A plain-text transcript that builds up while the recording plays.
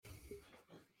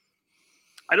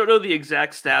I don't know the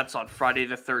exact stats on Friday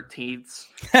the 13th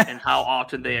and how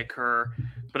often they occur,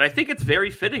 but I think it's very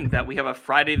fitting that we have a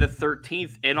Friday the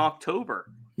 13th in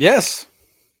October. Yes.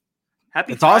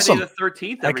 Happy It's Friday awesome. the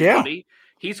 13th, Heck yeah. everybody.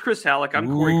 He's Chris Halleck. I'm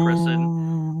Corey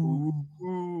Christen.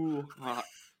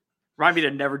 Remind me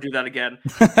to never do that again.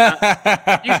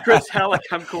 He's Chris Halleck.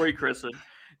 I'm Corey Christen.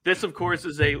 This, of course,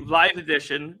 is a live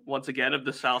edition, once again, of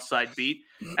the Southside Beat,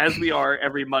 as we are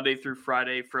every Monday through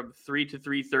Friday from 3 to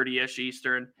 3:30-ish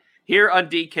Eastern, here on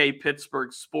DK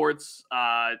Pittsburgh Sports.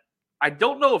 I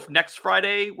don't know if next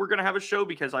Friday we're going to have a show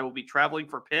because I will be traveling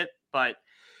for Pitt, but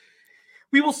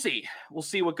we will see. We'll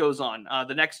see what goes on.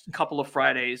 The next couple of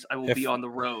Fridays, I will be on the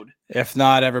road. If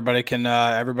not, everybody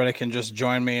can just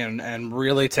join me and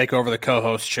really take over the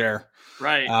co-host chair.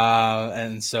 Right.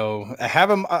 And so I have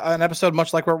an episode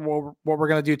much like what we're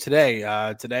going to do today.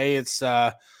 Today it's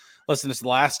it's the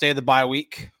last day of the bye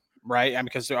week, right? And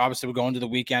because obviously we're going to the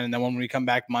weekend, and then when we come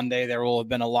back Monday, there will have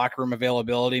been a locker room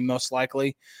availability most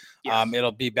likely. Yes.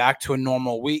 It'll be back to a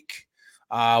normal week.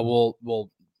 We'll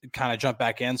kind of jump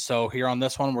back in. So here on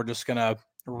this one, we're just going to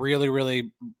really,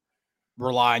 really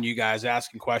rely on you guys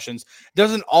asking questions. It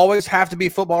doesn't always have to be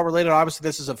football related. Obviously,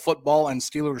 this is a football and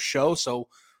Steelers show, so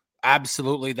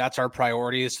absolutely, that's our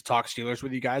priority is to talk Steelers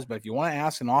with you guys. But if you want to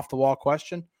ask an off-the-wall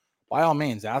question, by all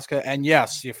means, ask it. And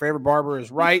yes, your favorite barber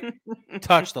is right.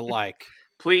 Touch the like.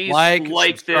 Please like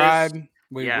subscribe. This.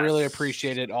 We really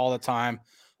appreciate it all the time.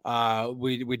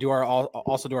 We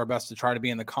also do our best to try to be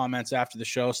in the comments after the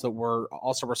show so that we're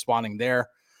also responding there.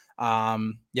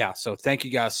 So thank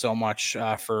you guys so much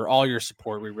for all your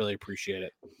support. We really appreciate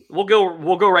it. We'll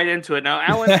go right into it. Now,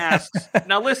 Alan asks,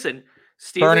 now listen,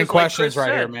 Steelers, burning questions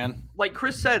right here, man. Like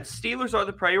Chris said, Steelers are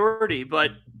the priority, but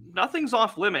nothing's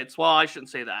off limits. Well, I shouldn't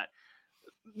say that.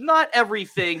 Not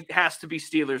everything has to be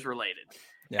Steelers related.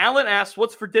 Yeah. Alan asked,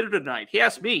 what's for dinner tonight? He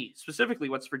asked me specifically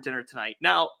what's for dinner tonight.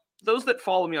 Now, those that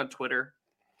follow me on Twitter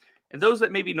and those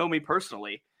that maybe know me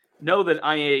personally know that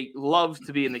I love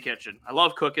to be in the kitchen. I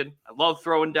love cooking. I love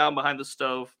throwing down behind the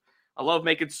stove. I love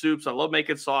making soups. I love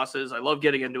making sauces. I love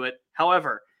getting into it.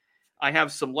 However, I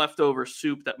have some leftover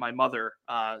soup that my mother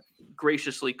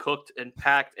graciously cooked and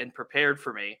packed and prepared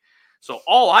for me. So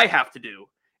all I have to do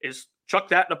is chuck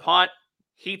that in a pot,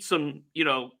 heat some,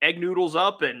 egg noodles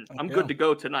up, and I'm good to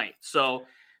go tonight. So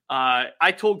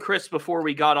I told Chris before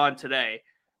we got on today,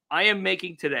 I am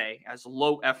making today as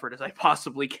low effort as I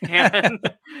possibly can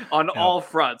on all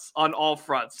fronts.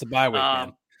 It's a bye week,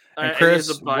 man. And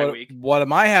Chris, what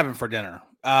am I having for dinner?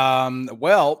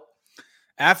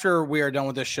 After we are done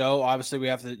with this show, obviously we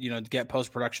have to, get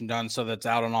post-production done so that's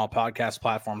out on all podcast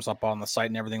platforms, up on the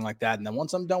site and everything like that. And then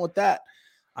once I'm done with that,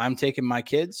 I'm taking my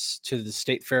kids to the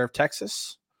State Fair of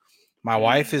Texas. My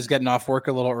wife is getting off work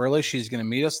a little early. She's going to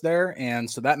meet us there. And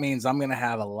so that means I'm going to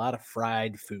have a lot of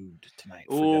fried food tonight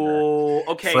for dinner.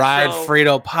 Okay. Fried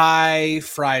Frito pie,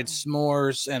 fried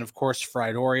s'mores, and of course,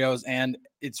 fried Oreos. And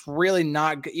it's really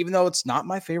not, even though it's not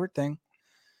my favorite thing,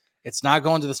 it's not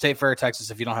going to the State Fair of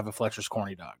Texas if you don't have a Fletcher's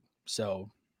Corny Dog.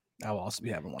 So I will also be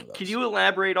having one of those. Can you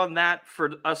elaborate on that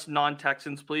for us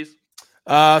non-Texans, please?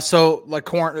 So like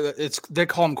corn, they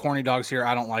call them corny dogs here.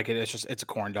 I don't like it. It's a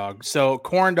corn dog. So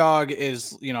corn dog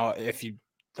is, if you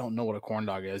don't know what a corn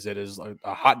dog is, it is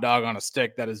a hot dog on a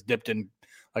stick that is dipped in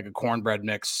like a cornbread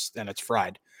mix and it's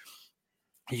fried.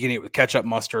 You can eat with ketchup,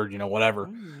 mustard, whatever.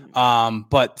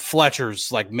 But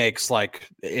Fletcher's makes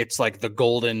it's like the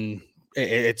golden.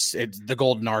 It's the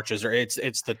golden arches, or it's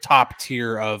the top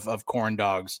tier of corn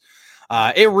dogs.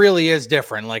 It really is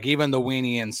different. Like even the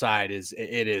weenie inside is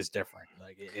different.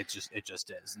 Like it just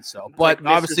is. And so, but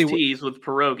like obviously T's with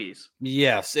pierogies.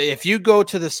 Yes, if you go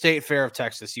to the State Fair of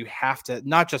Texas, you have to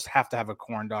not just have to have a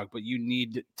corn dog, but you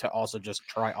need to also just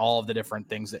try all of the different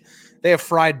things that they have.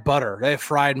 Fried butter, they have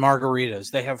fried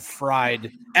margaritas, they have fried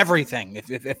everything.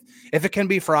 If it can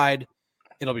be fried,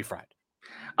 it'll be fried.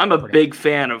 I'm a big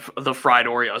fan of the fried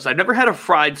Oreos. I've never had a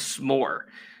fried s'more.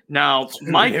 Now,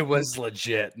 it was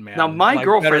legit, man. Now, my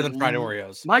girlfriend better than fried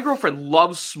Oreos. My girlfriend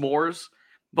loves s'mores,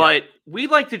 but we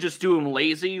like to just do them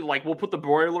lazy. Like we'll put the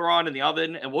broiler on in the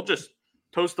oven and we'll just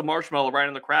toast the marshmallow right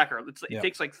on the cracker. It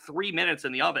takes like 3 minutes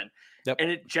in the oven,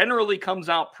 and it generally comes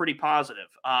out pretty positive.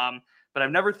 But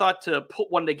I've never thought to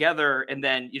put one together and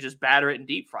then you just batter it and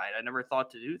deep fry it. I never thought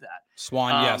to do that.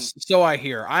 Swan, yes. So I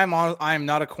hear. I'm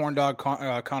not a corn dog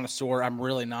connoisseur. I'm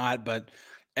really not. But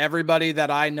everybody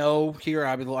that I know here,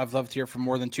 I've lived here for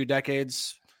more than 2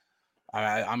 decades.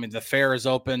 I mean, the fair is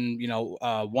open,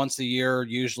 once a year,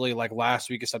 usually like last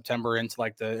week of September into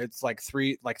it's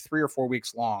 3 or 4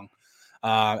 weeks long.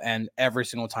 And every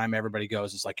single time everybody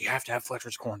goes, it's like, you have to have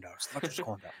Fletcher's corn dogs.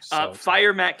 So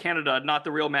fire Matt Canada, not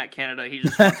the real Matt Canada. He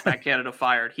just wants Matt Canada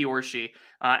fired. He or she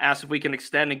asked if we can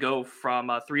extend and go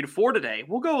from 3 to 4 today.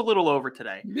 We'll go a little over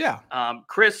today. Yeah.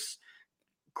 Chris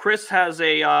has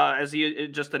as he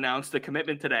just announced, the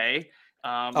commitment today.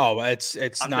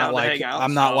 It's not like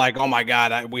I'm not like, oh my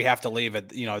God, we have to leave at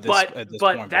this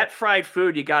point. That fried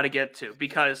food you got to get to,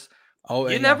 because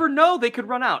you never know, they could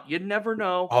run out. You never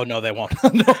know. Oh no, they won't.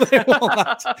 No, they will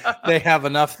not. They have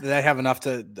enough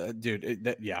to,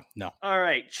 dude. No. All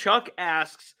right. Chuck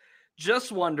asks,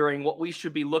 just wondering what we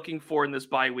should be looking for in this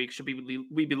bye week. Should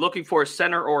we be looking for a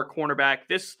center or a cornerback?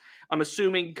 This, I'm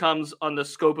assuming, comes on the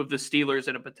scope of the Steelers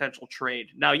in a potential trade.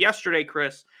 Now, yesterday,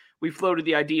 Chris, we floated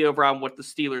the idea around what the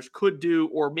Steelers could do,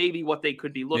 or maybe what they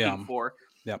could be looking for.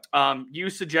 Yep.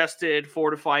 You suggested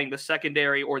fortifying the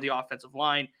secondary or the offensive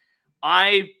line.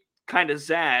 I kind of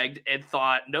zagged and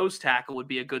thought nose tackle would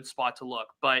be a good spot to look.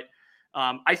 But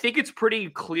I think it's pretty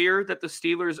clear that the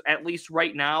Steelers, at least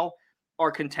right now, are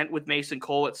content with Mason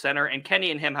Cole at center. And Kenny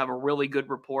and him have a really good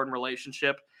rapport and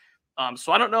relationship.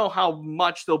 So I don't know how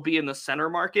much they'll be in the center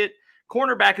market.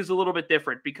 Cornerback is a little bit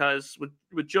different, because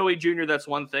with Joey Jr., that's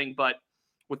one thing. But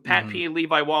with Pat P and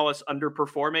Levi Wallace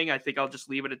underperforming, I think I'll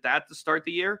just leave it at that to start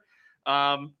the year.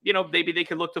 Maybe they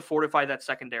could look to fortify that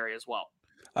secondary as well.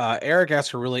 Eric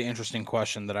asked a really interesting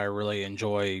question that I really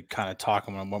enjoy kind of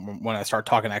talking when I start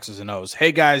talking X's and O's.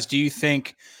 Hey guys, do you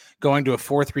think going to a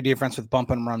 4-3 defense with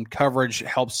bump and run coverage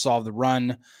helps solve the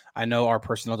run? I know our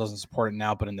personnel doesn't support it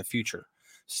now, but in the future.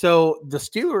 So the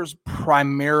Steelers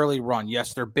primarily run.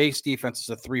 Yes, their base defense is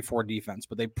a 3-4 defense,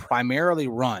 but they primarily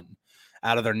run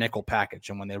out of their nickel package.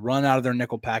 And when they run out of their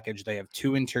nickel package, they have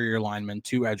 2 interior linemen,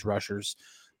 2 edge rushers,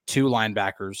 2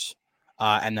 linebackers,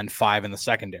 and then 5 in the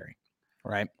secondary.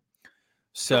 Right.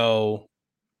 So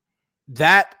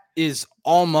that is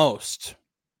almost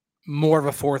more of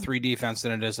a 4-3 defense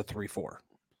than it is a 3-4,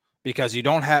 because you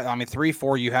don't have,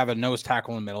 3-4, you have a nose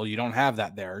tackle in the middle. You don't have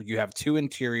that there. You have 2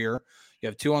 interior, you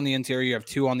have 2 on the interior, you have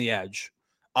 2 on the edge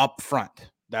up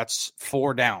front. That's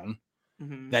 4 down.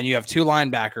 Mm-hmm. Then you have 2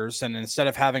 linebackers. And instead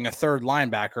of having a third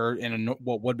linebacker in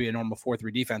what would be a normal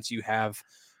 4-3 defense, you have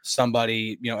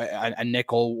somebody, a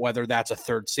nickel, whether that's a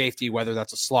third safety, whether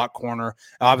that's a slot corner.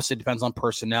 Obviously, it depends on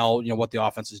personnel, what the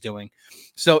offense is doing.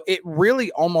 So it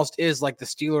really almost is like the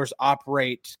Steelers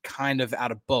operate kind of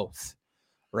out of both,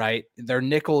 right? Their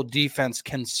nickel defense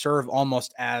can serve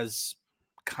almost as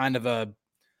kind of a,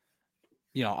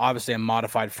 obviously a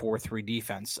modified 4-3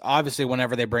 defense. Obviously,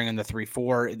 whenever they bring in the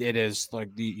 3-4, it is like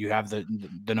you have the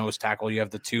nose tackle, you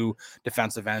have the 2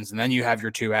 defensive ends, and then you have your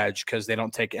 2 edge, because they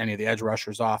don't take any of the edge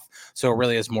rushers off. So it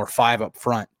really is more 5 up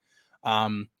front.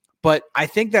 But I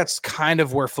think that's kind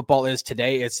of where football is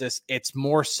today. It's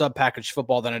more sub-package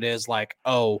football than it is like,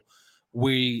 oh,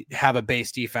 we have a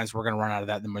base defense, we're going to run out of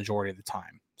that the majority of the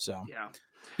time. So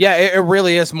yeah, it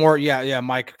really is more. Yeah.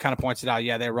 Mike kind of points it out.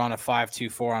 Yeah, they run a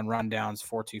 5-2-4 on rundowns,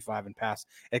 4-2-5 and pass.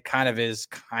 It kind of is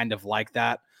like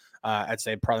that. I'd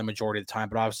say probably majority of the time,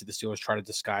 but obviously the Steelers try to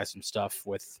disguise some stuff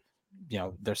with,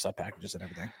 their sub packages and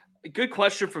everything. Good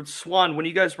question from Swan. When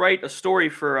you guys write a story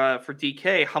for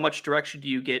DK, how much direction do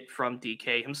you get from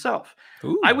DK himself?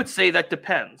 Ooh. I would say that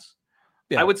depends.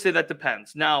 Yeah.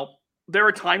 Now, there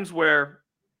are times where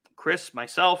Chris,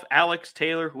 myself, Alex,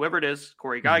 Taylor, whoever it is,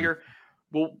 Corey Geiger,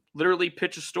 will literally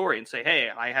pitch a story and say, hey,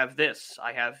 I have this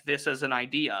as an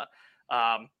idea.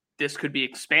 This could be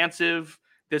expansive.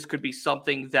 This could be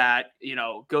something that,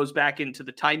 goes back into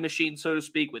the time machine, so to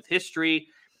speak, with history.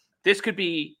 This could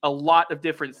be a lot of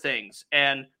different things.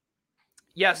 And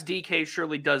yes, DK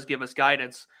surely does give us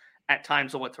guidance at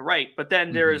times on what to write. But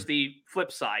then there is the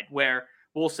flip side where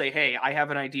we'll say, hey, I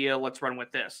have an idea. Let's run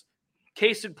with this.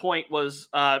 Case in point was,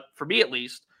 for me at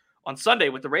least, on Sunday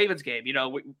with the Ravens game.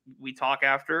 We talk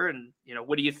after and,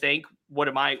 what do you think? What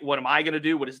am I going to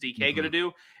do? What is DK going to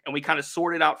do? And we kind of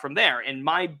sort it out from there. And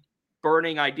my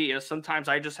burning ideas, sometimes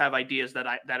I just have ideas that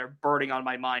are burning on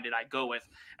my mind and I go with.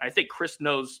 And I think Chris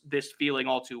knows this feeling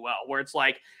all too well, where it's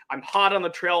like, I'm hot on the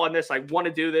trail on this. I want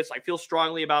to do this. I feel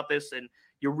strongly about this. And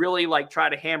you really try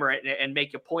to hammer it and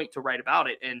make a point to write about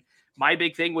it. And my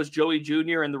big thing was Joey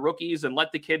Jr. and the rookies and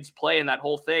let the kids play and that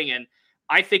whole thing. And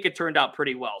I think it turned out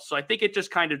pretty well. So I think it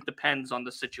just kind of depends on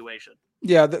the situation.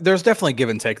 Yeah, there's definitely give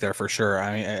and take there for sure.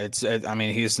 I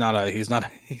mean, he's not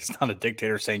a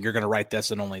dictator saying you're going to write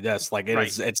this and only this. Like it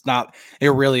is, it's not. It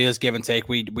really is give and take.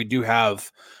 We do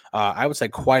have, I would say,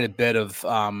 quite a bit of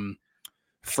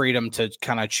freedom to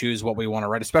kind of choose what we want to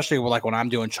write, especially when I'm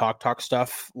doing Chalk Talk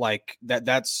stuff like that.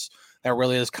 That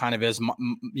really is kind of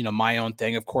my own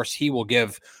thing. Of course, he will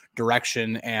give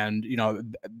direction and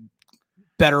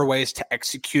better ways to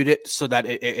execute it so that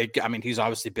I mean, he's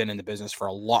obviously been in the business for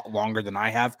a lot longer than I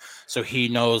have, so he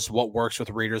knows what works with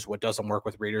readers, what doesn't work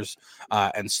with readers.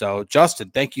 And so,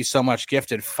 Justin, thank you so much.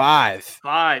 Gifted five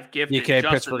gifted. DK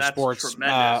Justin, Pittsburgh Sports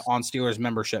on Steelers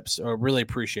memberships. So really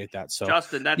appreciate that. So,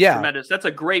 Justin, that's tremendous. That's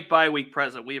a great bye week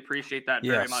present. We appreciate that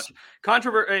very much.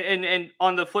 And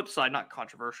on the flip side, not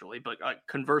controversially, but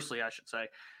conversely, I should say,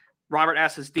 Robert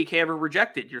asks, has DK ever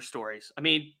rejected your stories? I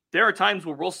mean, there are times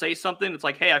where we'll say something. It's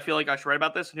like, hey, I feel like I should write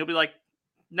about this. And he'll be like,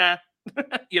 nah,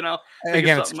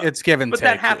 Again, it's give and take. But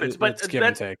that happens. It's give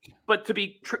and take. But to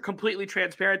be completely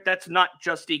transparent, that's not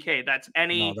just DK. That's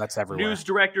any news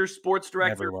director, sports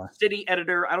director, city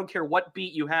editor. I don't care what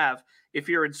beat you have. If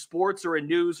you're in sports or in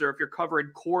news or if you're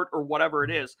covering court or whatever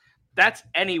it is, that's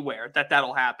anywhere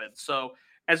that'll happen. So,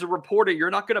 as a reporter, you're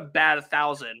not going to bat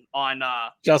 1,000 on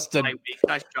Justin. Week.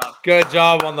 Nice job. Good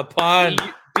job on the pun.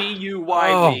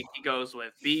 BUY week. He goes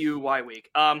with BUY week.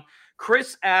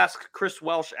 Chris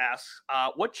Welsh asks,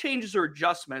 what changes or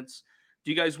adjustments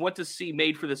do you guys want to see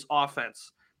made for this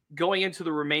offense going into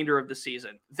the remainder of the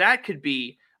season? That could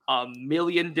be a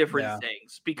million different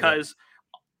things because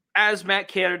as Matt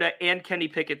Canada and Kenny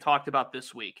Pickett talked about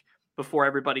this week before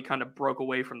everybody kind of broke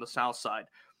away from the South Side,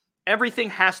 everything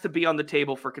has to be on the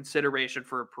table for consideration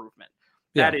for improvement.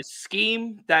 That is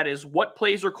scheme. That is what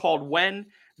plays are called when.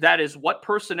 That is what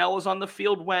personnel is on the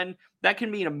field when. That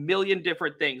can mean a million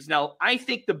different things. Now, I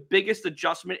think the biggest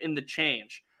adjustment in the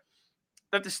change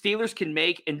that the Steelers can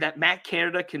make and that Matt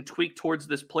Canada can tweak towards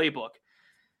this playbook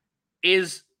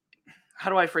is, how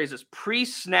do I phrase this?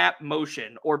 Pre-snap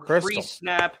motion or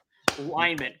pre-snap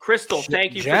alignment. Crystal,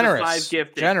 thank you for the 5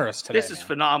 gifted. Generous today. This is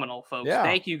phenomenal, folks. Yeah.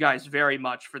 Thank you guys very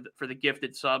much for the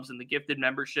gifted subs and the gifted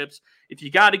memberships. If you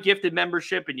got a gifted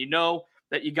membership and you know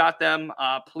that you got them,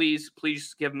 please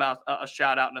give them a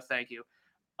shout out and a thank you.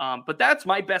 But that's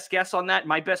my best guess on that.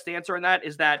 My best answer on that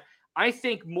is that I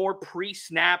think more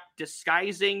pre-snap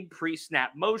disguising,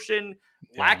 pre-snap motion,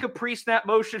 lack of pre-snap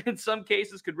motion in some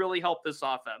cases could really help this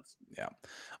offense. Yeah.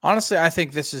 Honestly, I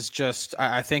think this is just,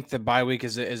 I think the bye week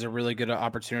is a really good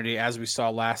opportunity, as we saw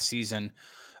last season,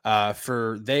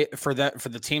 for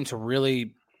the team to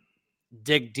really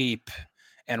dig deep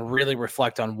and really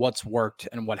reflect on what's worked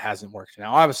and what hasn't worked.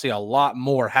 Now, obviously a lot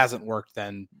more hasn't worked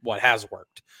than what has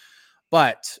worked,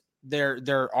 but there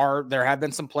have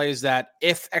been some plays that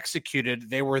if executed,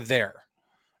 they were there.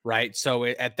 Right. So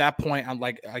at that point, I'm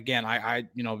like, again, I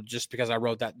just because I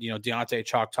wrote that, Deontay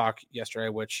Chalk Talk yesterday,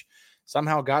 which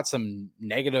somehow got some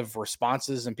negative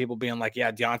responses and people being like,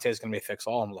 yeah, Deontay is going to be a fix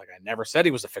all. I'm like, I never said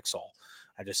he was a fix all.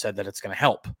 I just said that it's going to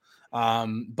help.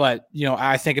 But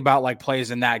I think about like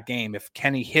plays in that game. If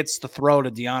Kenny hits the throw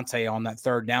to Deontay on that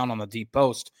third down on the deep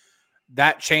post,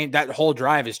 that whole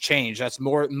drive is changed. That's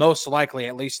most likely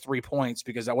at least 3 points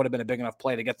because that would have been a big enough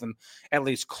play to get them at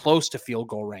least close to field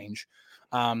goal range.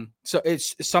 So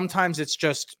sometimes it's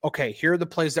just, okay, here are the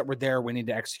plays that were there. We need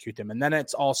to execute them. And then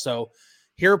it's also,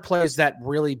 here are plays that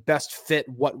really best fit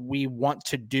what we want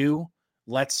to do.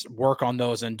 Let's work on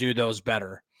those and do those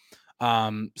better.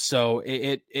 So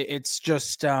it's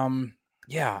just,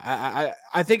 I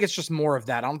think it's just more of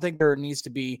that. I don't think there needs to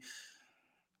be,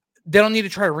 they don't need to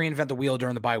try to reinvent the wheel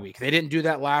during the bye week. They didn't do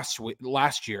that last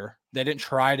year. They didn't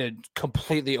try to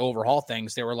completely overhaul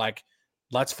things. They were like,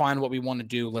 let's find what we want to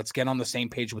do. Let's get on the same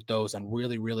page with those and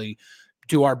really, really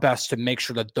do our best to make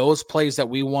sure that those plays that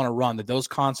we want to run, that those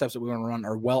concepts that we want to run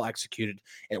are well executed.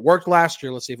 It worked last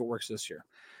year. Let's see if it works this year.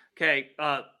 Okay.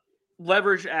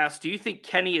 Leverage asks, do you think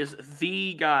Kenny is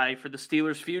the guy for the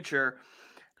Steelers' future?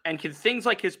 And can things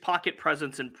like his pocket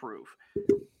presence improve?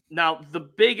 Now, the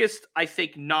biggest, I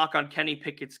think, knock on Kenny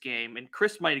Pickett's game, and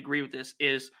Chris might agree with this,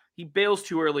 is he bails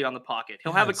too early on the pocket.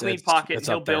 He'll have a clean pocket and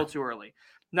he'll bail too early.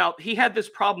 Now, he had this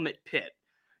problem at Pitt.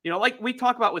 Like we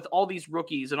talk about with all these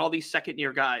rookies and all these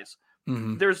second-year guys,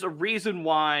 there's a reason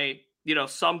why,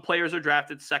 some players are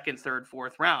drafted second, third,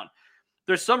 fourth round.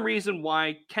 There's some reason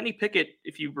why Kenny Pickett,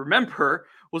 if you remember,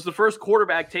 was the first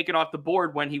quarterback taken off the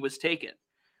board when he was taken.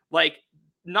 Like,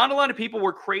 not a lot of people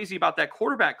were crazy about that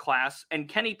quarterback class, and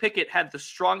Kenny Pickett had the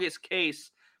strongest case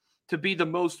to be the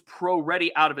most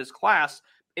pro-ready out of his class,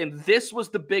 and this was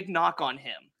the big knock on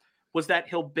him, was that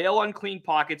he'll bail on clean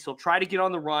pockets, he'll try to get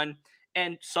on the run,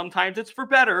 and sometimes it's for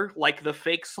better, like the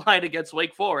fake slide against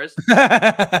Wake Forest,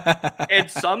 and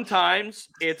sometimes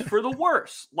it's for the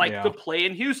worse, like the play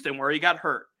in Houston where he got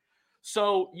hurt.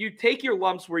 So you take your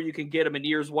lumps where you can get them in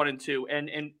years 1 and 2,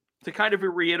 and to kind of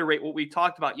reiterate what we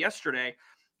talked about yesterday,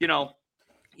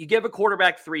 you give a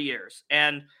quarterback 3 years,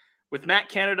 and with Matt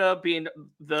Canada being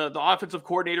the offensive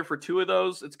coordinator for 2 of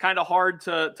those, it's kind of hard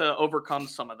to overcome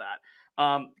some of that.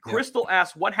 Crystal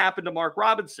asks, what happened to Mark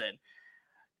Robinson?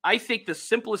 I think the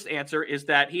simplest answer is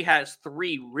that he has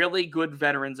 3 really good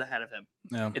veterans ahead of him.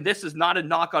 Yeah. And this is not a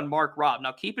knock on Mark Robb.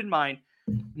 Now, keep in mind,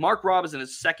 Mark Robb is in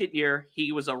his second year.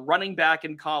 He was a running back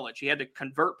in college. He had to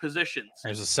convert positions.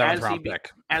 As a 7th-round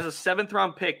pick. As a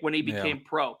 7th-round pick when he became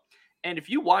pro. And if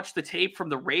you watch the tape from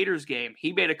the Raiders game,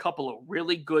 he made a couple of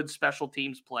really good special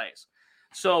teams plays.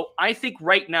 So I think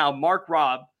right now, Mark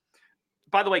Robb,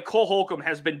 by the way, Cole Holcomb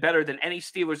has been better than any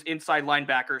Steelers inside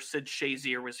linebacker since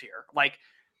Shazier was here. Like,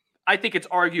 I think it's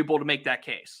arguable to make that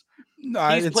case. No,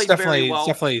 it's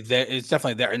definitely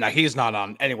there. Now, he's not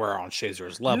on anywhere on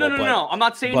Shazier's level. No. I'm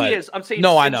not saying he is. I'm saying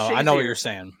no. I know what you're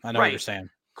saying. What you're saying.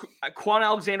 Quan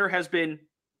Alexander has been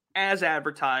as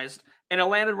advertised, and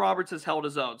Elandon Roberts has held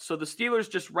his own. So the Steelers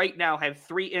just right now have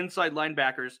 3 inside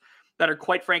linebackers that are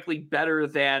quite frankly better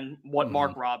than what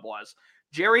Mark Robb was.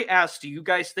 Jerry asks, do you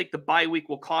guys think the bye week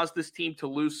will cause this team to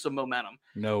lose some momentum?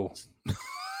 No.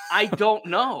 I don't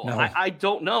know. No. I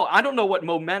don't know. I don't know what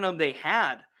momentum they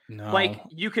had. No. Like,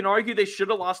 you can argue they should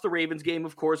have lost the Ravens game,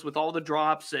 of course, with all the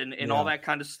drops and all that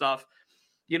kind of stuff.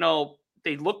 You know,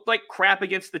 they looked like crap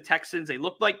against the Texans. They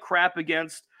looked like crap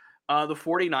against the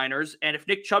 49ers. And if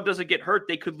Nick Chubb doesn't get hurt,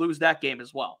 they could lose that game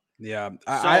as well. Yeah.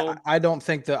 I don't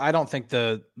think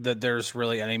that there's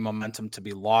really any momentum to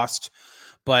be lost,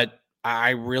 but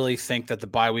I really think that the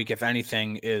bye week, if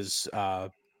anything, is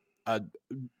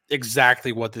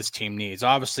exactly what this team needs.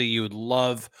 Obviously, you would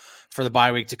love for the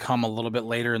bye week to come a little bit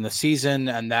later in the season,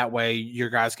 and that way your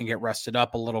guys can get rested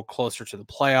up a little closer to the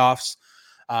playoffs.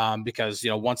 Because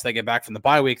once they get back from the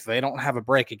bye week, they don't have a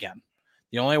break again.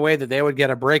 The only way that they would get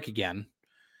a break again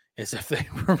is if they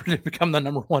were to become the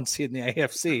number 1 seed in the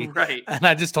AFC, right? And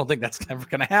I just don't think that's never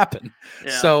going to happen.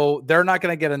 Yeah. So they're not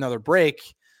going to get another break,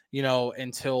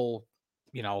 until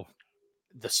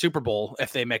the Super Bowl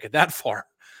if they make it that far.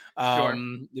 Sure.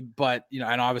 But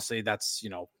and obviously that's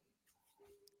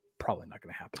probably not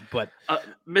going to happen. But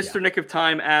Mr. Nick of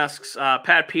Time asks,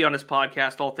 Pat P on his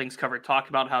podcast, All Things Covered, talked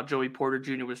about how Joey Porter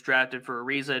Jr. was drafted for a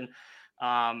reason.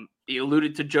 He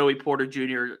alluded to Joey Porter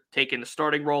Jr. taking the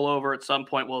starting role over at some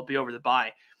point. Will it be over the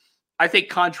bye? I think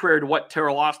contrary to what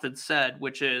Terrell Austin said,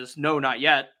 which is no, not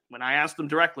yet. When I asked him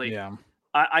directly,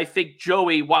 I think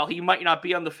Joey, while he might not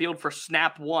be on the field for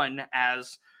snap 1,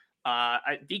 as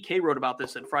DK wrote about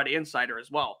this in Friday Insider as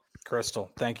well.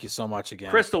 Crystal, thank you so much again.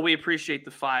 Crystal, we appreciate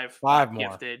the 5 more.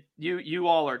 Gifted. You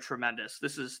all are tremendous.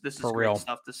 This is for great real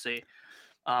stuff to see.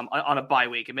 On a bye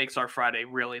week, it makes our Friday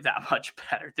really that much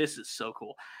better. This is so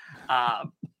cool.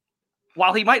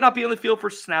 While he might not be on the field for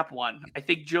snap 1, I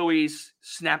think Joey's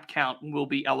snap count will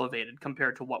be elevated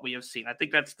compared to what we have seen. I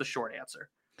think that's the short answer.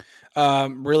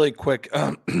 Really quick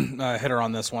hitter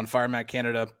on this one. Fire Matt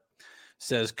Canada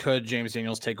says, could James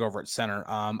Daniels take over at center?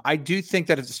 I do think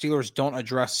that if the Steelers don't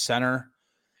address center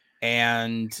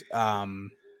and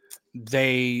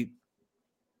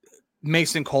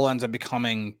Mason Cole ends up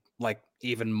becoming like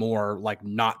even more like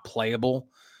not playable,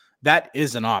 that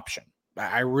is an option.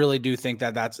 I really do think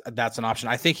that that's an option.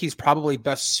 I think he's probably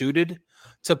best suited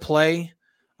to play.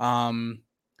 I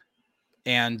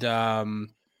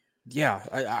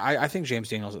think James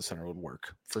Daniels at center would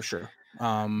work for sure.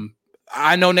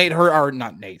 I know Nick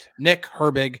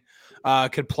Herbig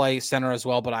could play center as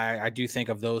well, but I do think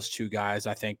of those 2 guys.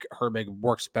 I think Herbig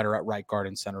works better at right guard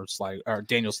and center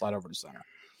Daniels slide over to center.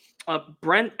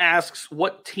 Brent asks,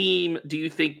 what team do you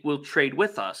think will trade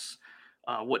with us?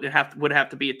 Would it have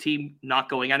to be a team not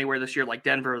going anywhere this year, like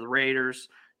Denver or the Raiders?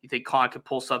 You think Khan could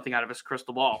pull something out of his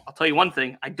crystal ball? I'll tell you one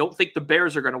thing. I don't think the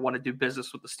Bears are going to want to do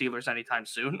business with the Steelers anytime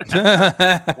soon.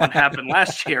 What happened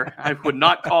last year? I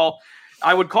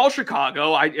would call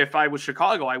Chicago. If I was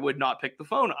Chicago, I would not pick the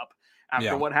phone up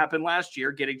after what happened last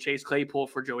year, getting Chase Claypool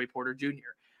for Joey Porter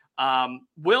Jr.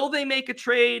 Will they make a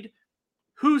trade?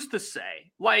 Who's to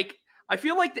say? Like, I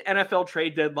feel like the NFL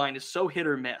trade deadline is so hit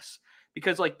or miss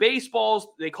because, like, baseballs,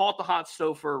 they call it the hot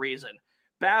stove for a reason.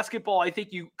 Basketball, I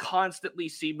think you constantly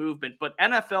see movement, but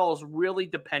NFL is really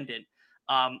dependent.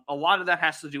 A lot of that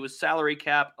has to do with salary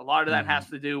cap. A lot of that has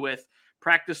to do with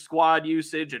practice squad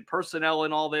usage and personnel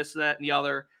and all this, that, and the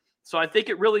other. So I think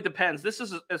it really depends. This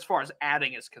is as far as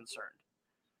adding is concerned.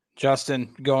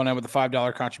 Justin going in with a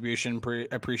 $5 contribution.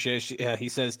 Appreciate it. He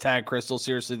says, tag Crystal.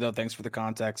 Seriously, though, thanks for the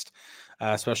context,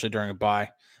 especially during a bye.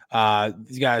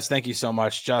 Guys, thank you so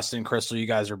much. Justin, Crystal, you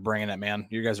guys are bringing it, man.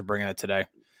 You guys are bringing it today.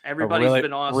 Everybody's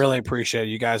been awesome. Really appreciate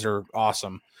it. You guys are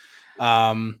awesome.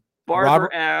 Barbara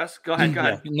asks, go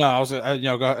ahead. No, I was,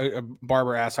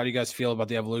 Barbara asked, how do you guys feel about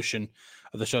the evolution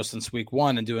of the show since week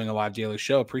 1 and doing a live daily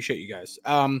show. Appreciate you guys.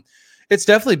 It's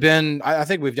definitely been, I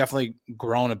think we've definitely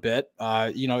grown a bit.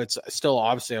 It's still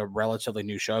obviously a relatively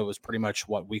new show. It was pretty much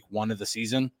week 1 of the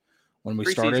season when we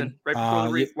started. Right before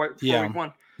week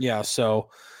 1. Yeah. So,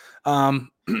 I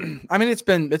mean, it's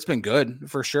been good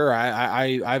for sure.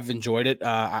 I've enjoyed it.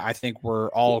 I think we're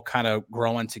all kind of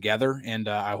growing together, and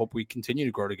I hope we continue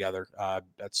to grow together.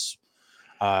 That's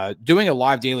doing a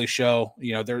live daily show.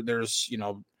 There's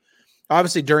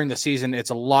obviously during the season, it's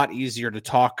a lot easier to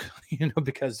talk,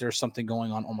 because there's something going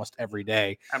on almost every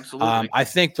day. Absolutely. I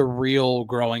think the real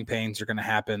growing pains are going to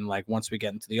happen like once we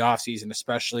get into the off season,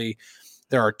 especially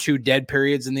there are 2 dead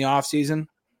periods in the off season.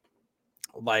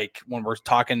 Like when we're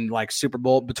talking like Super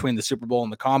Bowl, between the Super Bowl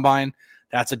and the Combine,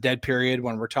 that's a dead period.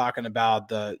 When we're talking about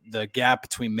the gap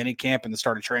between mini camp and the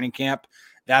start of training camp,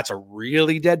 that's a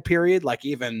really dead period. Like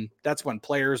even that's when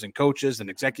players and coaches and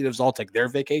executives all take their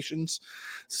vacations.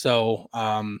 So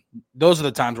those are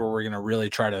the times where we're going to really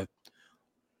try to,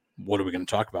 what are we going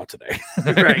to talk about today?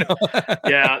 Right.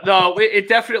 Yeah, no, it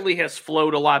definitely has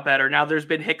flowed a lot better. Now there's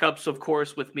been hiccups, of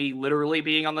course, with me literally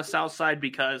being on the South Side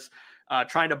because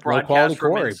trying to broadcast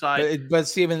from inside. But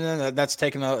Steven, then that's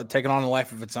taken on a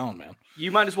life of its own, man.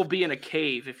 You might as well be in a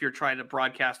cave if you're trying to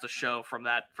broadcast a show from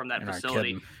that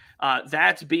facility.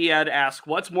 That's Bied asks,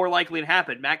 what's more likely to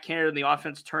happen? Matt Canada and the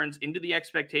offense turns into the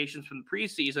expectations from the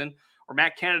preseason, or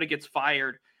Matt Canada gets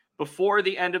fired before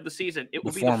the end of the season? It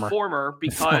will be the former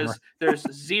because there's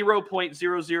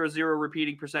 0.000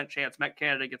 repeating % chance Matt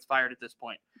Canada gets fired at this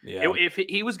point. Yeah. If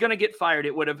he was going to get fired,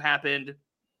 it would have happened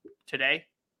today.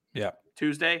 Yeah.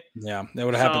 Tuesday. Yeah. That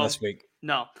would have happened this week.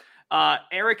 No.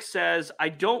 Eric says, I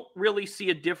don't really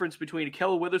see a difference between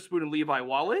Ahkello Witherspoon and Levi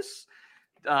Wallace.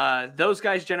 Those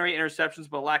guys generate interceptions,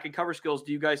 but lacking cover skills.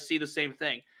 Do you guys see the same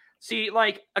thing? See,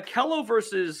 like Ahkello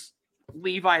versus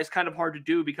Levi is kind of hard to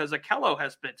do because Ahkello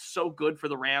has been so good for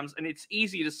the Rams, and it's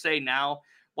easy to say now,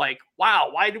 like, wow,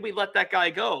 why did we let that guy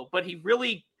go? But he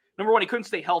really, number one, he couldn't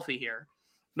stay healthy here.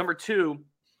 Number two,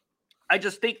 I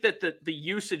just think that the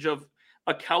usage of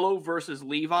Ahkello versus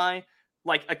Levi,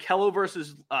 like Ahkello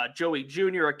versus Joey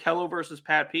Jr., Ahkello versus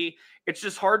Pat P, it's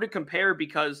just hard to compare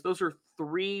because those are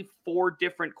 3-4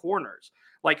 different corners,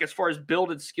 like as far as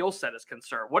build and skill set is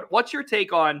concerned. What's your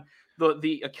take on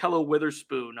the Ahkello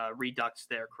Witherspoon redux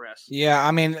there, Chris? Yeah,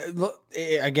 I mean,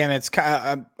 again, it's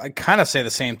I kind of say the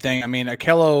same thing. I mean,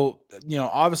 Ahkello,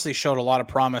 obviously showed a lot of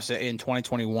promise in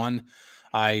 2021.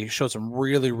 He had some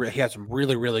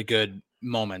really good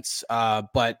moments,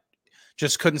 but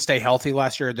just couldn't stay healthy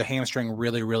last year. The hamstring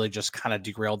really just kind of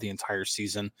derailed the entire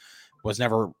season. Was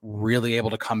never really able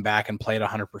to come back and play at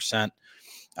 100%.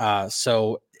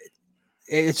 So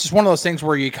it's just one of those things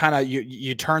where you kind of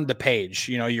you turned the page.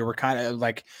 You were kind of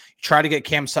like try to get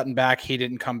Cam Sutton back. He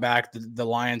didn't come back. The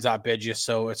Lions outbid you,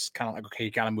 so it's kind of like, okay,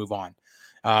 you got to move on.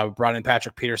 Brought in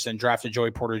Patrick Peterson, drafted Joey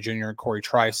Porter Jr. and Corey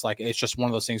Trice. Like it's just one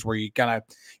of those things where you're kind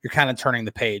of turning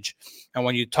the page. And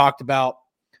when you talked about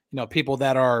people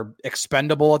that are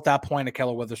expendable at that point,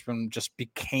 Ahkello Witherspoon just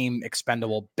became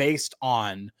expendable based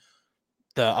on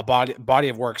a body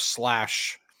of work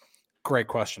 / great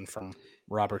question from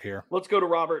Robert here. Let's go to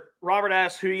Robert. Robert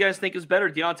asks, who do you guys think is better,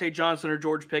 Deontay Johnson or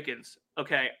George Pickens?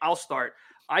 Okay, I'll start.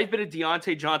 I've been a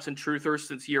Deontay Johnson truther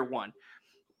since year one.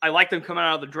 I liked him coming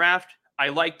out of the draft. I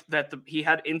liked that he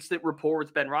had instant rapport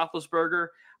with Ben Roethlisberger.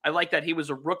 I like that he was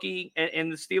a rookie,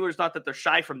 and the Steelers, not that they're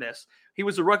shy from this, he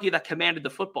was a rookie that commanded the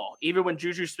football, even when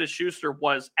Juju Smith-Schuster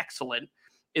was excellent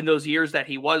in those years that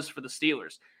he was for the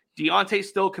Steelers. Deontay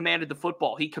still commanded the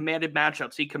football. He commanded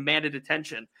matchups. He commanded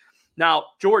attention. Now,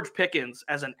 George Pickens,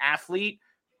 as an athlete,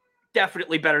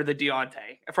 definitely better than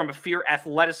Deontay from a pure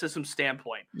athleticism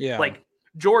standpoint. Yeah. Like,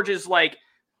 George's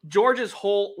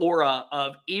whole aura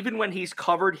of even when he's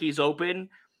covered, he's open.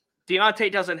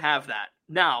 Deontay doesn't have that.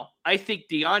 Now, I think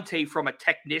Deontay, from a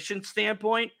technician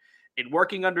standpoint and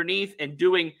working underneath and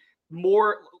doing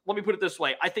more, let me put it this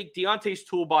way. I think Deontay's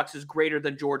toolbox is greater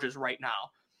than George's right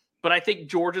now. But I think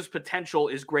George's potential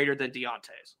is greater than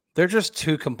Deontay's. They're just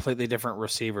two completely different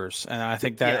receivers. And I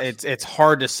think that it's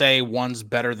hard to say one's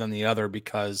better than the other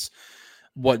because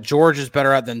what George is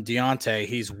better at than Deontay,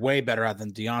 he's way better at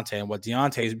than Deontay. And what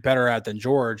Deontay is better at than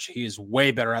George, he's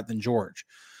way better at than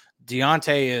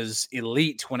Deontay is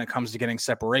elite when it comes to getting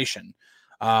separation.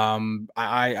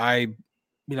 I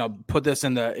put this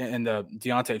in the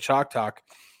Deontay Chalk Talk.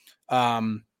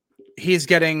 Allen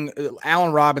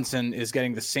Robinson is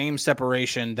getting the same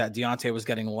separation that Deontay was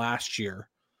getting last year,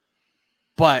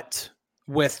 but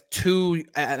with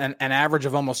an average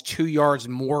of almost 2 yards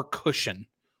more cushion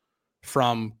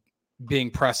from being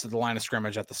pressed at the line of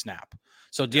scrimmage at the snap.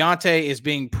 So Deontay is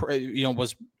being,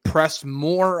 was pressed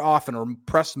more often or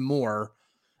pressed more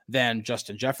than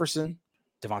Justin Jefferson,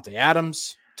 Devontae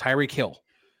Adams, Tyreek Hill,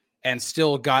 and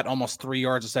still got almost 3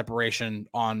 yards of separation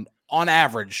on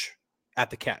average at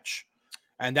the catch.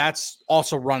 And that's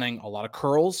also running a lot of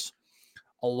curls,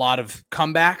 a lot of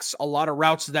comebacks, a lot of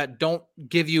routes that don't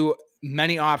give you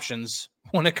many options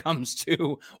when it comes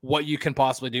to what you can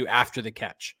possibly do after the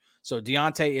catch. So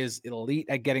Deontay is elite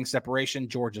at getting separation.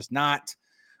 George is not.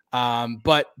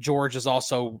 But George is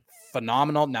also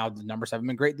phenomenal. Now, the numbers haven't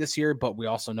been great this year, but we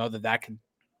also know that can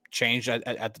change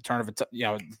at the turn of it.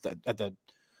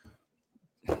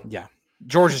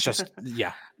 George is just,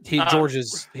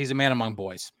 he's a man among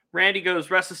boys. Randy goes,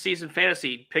 rest of season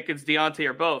fantasy, Pickens, Deontay,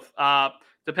 or both.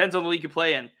 Depends on the league you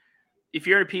play in. If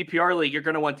you're in a PPR league, you're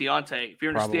going to want Deontay. If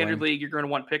you're in a standard league, you're going to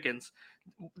want Pickens.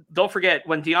 Don't forget,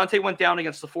 when Deontay went down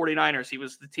against the 49ers, he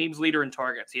was the team's leader in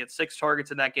targets. He had 6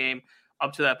 targets in that game.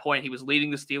 Up to that point, he was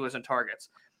leading the Steelers in targets.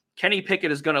 Kenny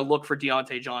Pickett is going to look for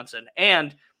Deontay Johnson.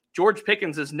 And George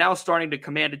Pickens is now starting to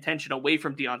command attention away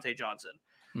from Deontay Johnson.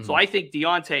 Mm-hmm. So I think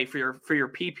Deontay for your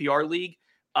PPR league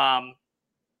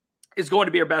is going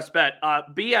to be your best bet.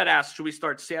 Biad asks, should we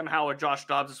start Sam Howell or Josh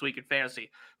Dobbs this week in fantasy?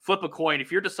 Flip a coin.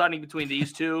 If you're deciding between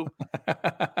these two,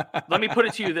 let me put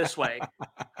it to you this way.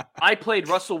 I played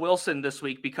Russell Wilson this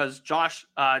week because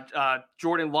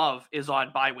Jordan Love is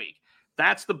on bye week.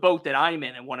 That's the boat that I'm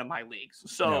in one of my leagues.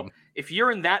 So if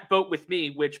you're in that boat with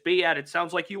me, which Biad, it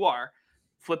sounds like you are,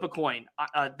 flip a coin.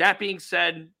 That being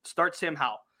said, start Sam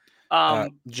Howell.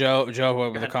 Joe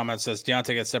with the comment says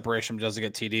Deontay gets separation but doesn't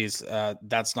get TDs.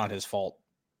 That's not his fault.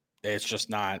 It's just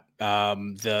not.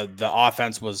 The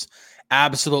offense was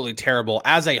absolutely terrible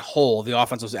as a whole. The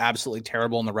offense was absolutely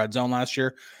terrible in the red zone last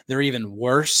year. They're even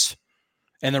worse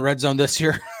in the red zone this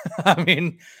year. I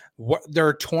mean,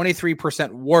 they're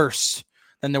 23% worse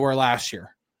than they were last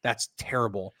year. That's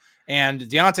terrible. And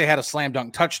Deontay had a slam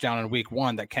dunk touchdown in week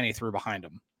 1 that Kenny threw behind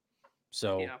him.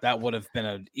 So that would have been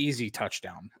an easy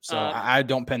touchdown. So I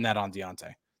don't pin that on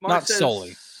Deontay. Not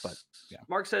solely, but yeah.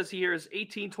 Mark says he hears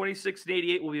 18, 26, and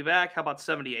 88 will be back. How about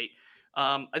 78?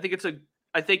 I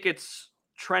think it's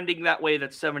trending that way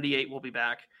that 78 will be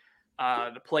back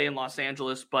to play in Los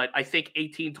Angeles. But I think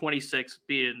 18, 26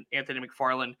 being Anthony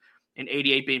McFarland and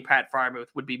 88 being Pat Freiermuth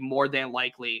would be more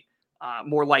likely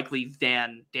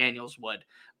than Daniels would.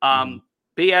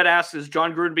 Biad asks, is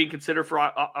John Gruden being considered for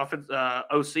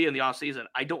OC in the offseason?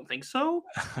 I don't think so.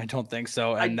 I don't think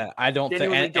so. And I don't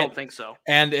think so.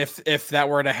 And if that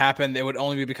were to happen, it would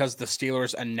only be because the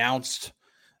Steelers announced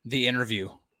the interview.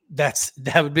 That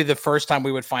would be the first time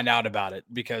we would find out about it,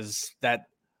 because that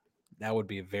would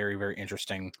be very, very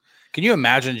interesting. Can you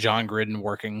imagine John Gruden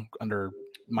working under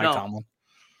Mike Tomlin?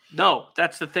 No,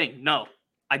 that's the thing. No,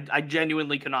 I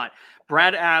genuinely cannot.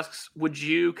 Brad asks, would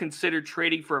you consider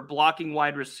trading for a blocking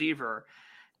wide receiver?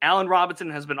 Allen Robinson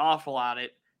has been awful at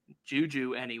it.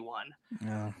 Juju, anyone?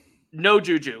 No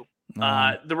Juju.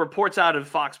 The reports out of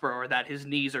Foxborough are that his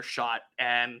knees are shot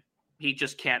and he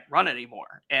just can't run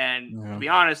anymore. And to be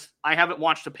honest, I haven't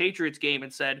watched a Patriots game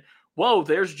and said, whoa,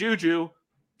 there's Juju.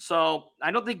 So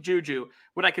I don't think Juju.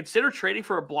 Would I consider trading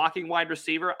for a blocking wide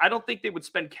receiver? I don't think they would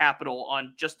spend capital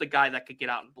on just the guy that could get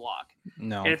out and block.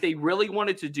 No. And if they really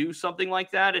wanted to do something like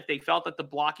that, if they felt that the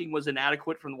blocking was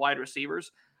inadequate from the wide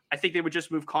receivers, I think they would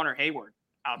just move Connor Hayward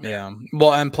out there. Yeah.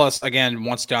 Well, and plus, again,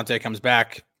 once Deontay comes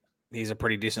back, he's a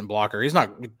pretty decent blocker. He's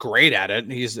not great at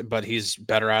it. But he's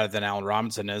better at it than Allen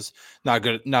Robinson is. Not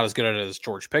as good at it as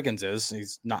George Pickens is.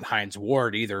 He's not Hines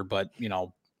Ward either, but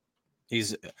look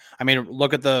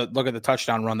at the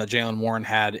touchdown run that Jaylen Warren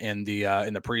had in the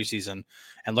preseason,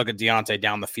 and look at Deontay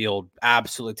down the field,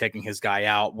 absolutely taking his guy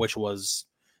out, which was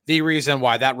the reason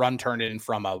why that run turned in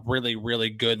from a really, really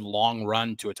good long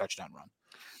run to a touchdown run.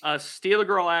 Steeler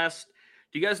Girl asked,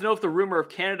 do you guys know if the rumor of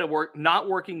Canada not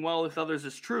working well with others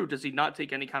is true? Does he not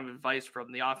take any kind of advice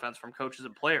from the offense, from coaches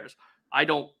and players? I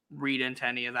don't read into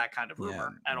any of that kind of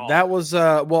rumor at all. That was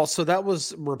so that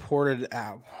was reported.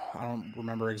 I don't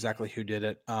remember exactly who did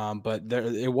it, but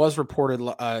it was reported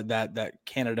that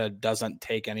Canada doesn't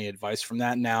take any advice from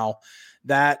that. Now,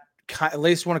 that at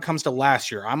least when it comes to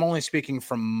last year, I'm only speaking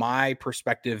from my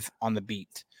perspective on the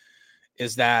beat,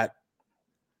 is that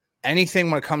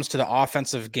anything when it comes to the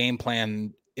offensive game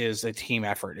plan is a team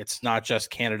effort. It's not just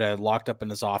Canada locked up in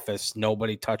his office.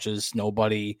 Nobody touches,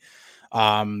 nobody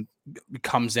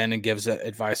comes in and gives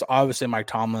advice. Obviously, Mike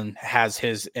Tomlin has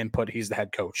his input. He's the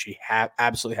head coach. He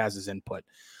absolutely has his input.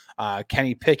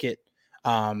 Kenny Pickett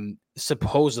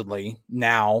supposedly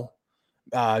now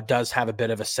does have a bit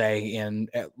of a say in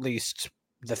at least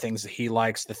the things that he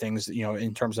likes, the things,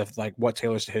 in terms of like what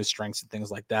tailors to his strengths and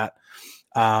things like that.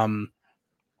 But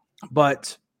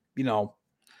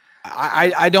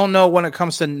I don't know when it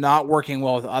comes to not working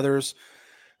well with others.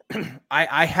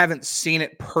 I haven't seen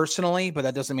it personally, but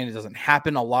that doesn't mean it doesn't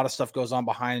happen. A lot of stuff goes on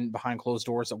behind closed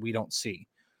doors that we don't see.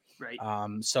 Right.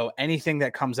 So anything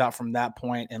that comes out from that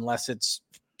point, unless it's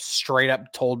straight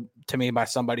up told to me by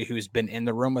somebody who's been in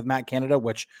the room with Matt Canada,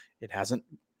 which it hasn't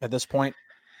at this point,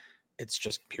 it's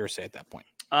just hearsay at that point.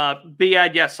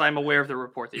 Biad, yes, I'm aware of the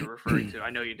report that you're referring to. I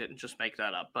know you didn't just make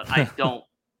that up, but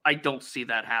I don't see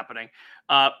that happening.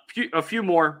 A few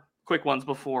more quick ones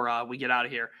before we get out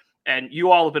of here. And you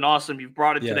all have been awesome. You've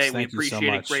brought it today. We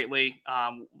appreciate it greatly.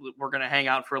 We're going to hang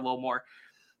out for a little more.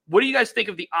 What do you guys think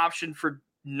of the option for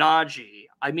Najee?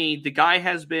 I mean, the guy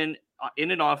has been in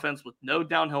an offense with no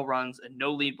downhill runs and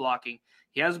no lead blocking.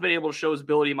 He hasn't been able to show his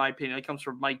ability, in my opinion. It comes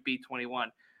from Mike B21.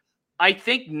 I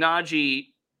think Najee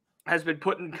has been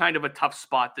put in kind of a tough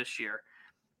spot this year.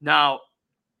 Now,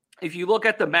 if you look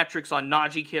at the metrics on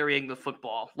Najee carrying the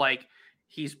football, like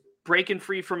he's breaking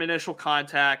free from initial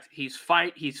contact, he's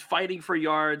fighting for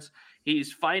yards,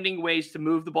 he's finding ways to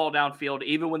move the ball downfield,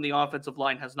 even when the offensive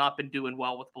line has not been doing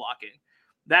well with blocking.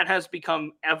 That has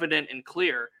become evident and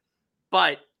clear.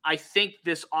 But I think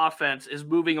this offense is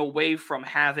moving away from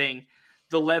having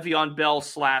the Le'Veon Bell /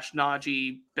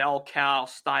 Najee bell cow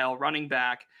style running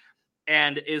back,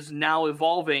 and is now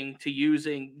evolving to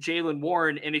using Jaylen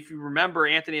Warren. And if you remember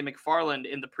Anthony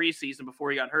McFarland in the preseason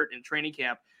before he got hurt in training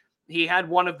camp, he had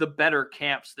one of the better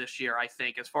camps this year, I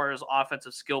think, as far as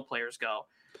offensive skill players go.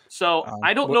 So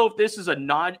I don't know if this is I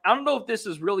don't know if this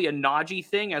is really a Najee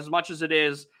thing as much as it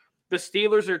is the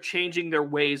Steelers are changing their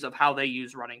ways of how they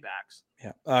use running backs.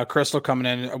 Yeah. Crystal coming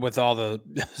in with all the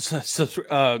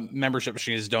membership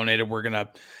she has donated. We're going to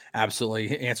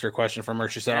absolutely answer a question from her.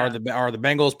 She said, are the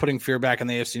Bengals putting fear back in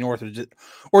the AFC North,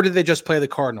 or did they just play the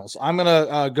Cardinals? I'm going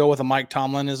to go with a Mike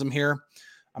Tomlinism here.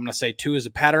 I'm going to say 2 is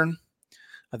a pattern.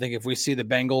 I think if we see the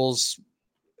Bengals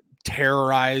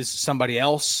terrorize somebody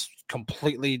else,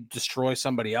 completely destroy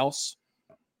somebody else,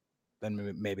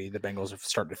 then maybe the Bengals are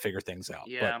starting to figure things out.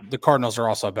 Yeah. But the Cardinals are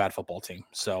also a bad football team.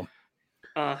 So,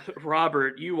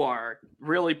 Robert, you are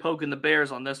really poking the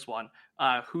bears on this one.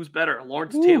 Who's better,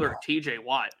 Lawrence Taylor or TJ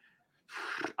Watt?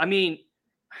 I mean,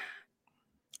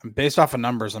 based off of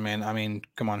numbers, I mean,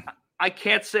 come on. I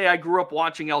can't say I grew up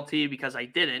watching LT because I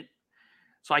didn't.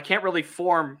 So I can't really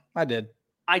form. I didn't.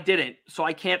 So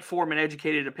I can't form an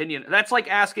educated opinion. That's like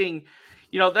asking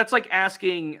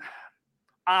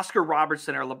Oscar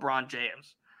Robertson or LeBron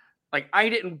James. Like, I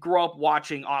didn't grow up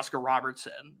watching Oscar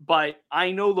Robertson, but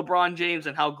I know LeBron James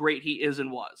and how great he is and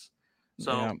was.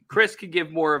 So Chris could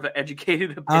give more of an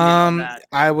educated opinion on that.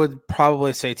 I would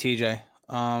probably say TJ,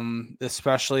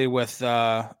 especially with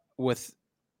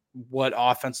what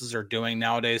offenses are doing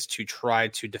nowadays to try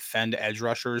to defend edge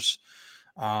rushers.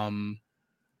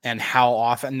 And how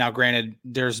often now, granted,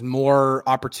 there's more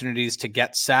opportunities to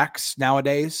get sacks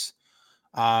nowadays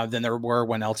than there were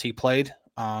when LT played.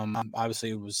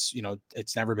 Obviously it was,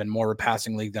 it's never been more of a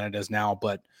passing league than it is now,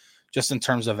 but just in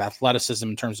terms of athleticism,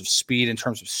 in terms of speed, in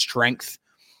terms of strength,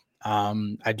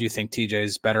 I do think TJ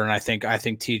is better. And I think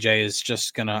TJ is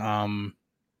just gonna,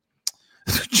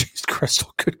 geez,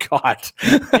 Crystal, good God.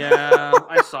 Yeah,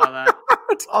 I saw that.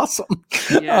 That's awesome.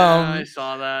 Yeah, I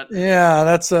saw that. Yeah,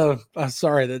 that's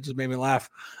sorry, that just made me laugh.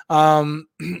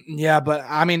 Yeah, but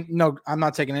I mean, no, I'm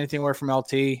not taking anything away from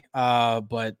LT.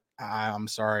 But I'm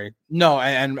sorry. No,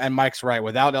 and Mike's right.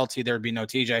 Without LT, there would be no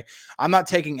TJ. I'm not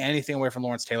taking anything away from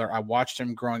Lawrence Taylor. I watched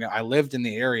him growing up. I lived in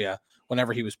the area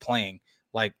whenever he was playing.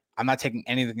 Like, I'm not taking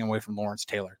anything away from Lawrence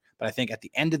Taylor. But I think at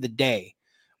the end of the day,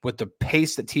 with the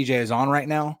pace that TJ is on right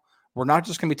now, we're not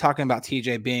just going to be talking about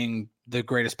TJ being the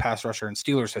greatest pass rusher in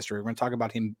Steelers history. We're going to talk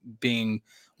about him being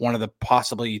one of the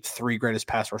possibly 3 greatest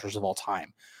pass rushers of all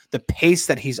time. The pace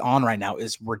that he's on right now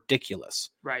is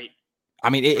ridiculous. Right. I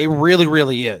mean, it really,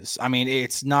 really is. I mean,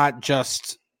 it's not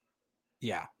just,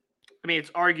 yeah. I mean,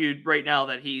 it's argued right now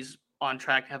that he's on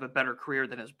track to have a better career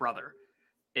than his brother.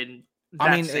 And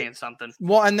that's saying something.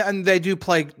 Well, and they do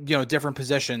play, different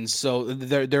positions. So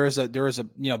there is a,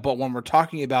 but when we're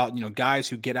talking about, guys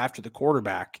who get after the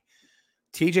quarterback,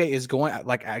 TJ is going,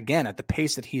 like, again, at the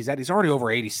pace that he's at, he's already over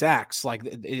 80 sacks. Like,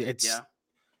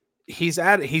 he's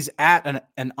at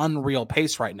an unreal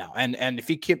pace right now. And if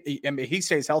he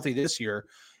stays healthy this year,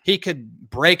 he could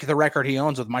break the record he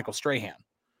owns with Michael Strahan.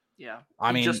 Yeah.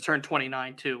 He just turned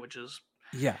 29 too, which is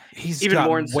he's even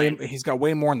more insane. He's got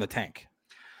way more in the tank.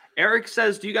 Eric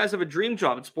says, do you guys have a dream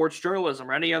job in sports journalism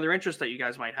or any other interest that you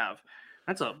guys might have?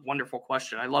 That's a wonderful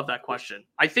question. I love that question.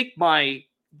 I think my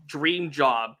dream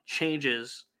job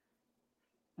changes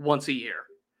once a year.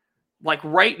 like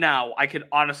right now, I could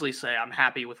honestly say I'm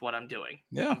happy with what I'm doing.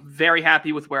 Yeah. I'm very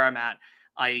happy with where I'm at.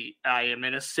 I am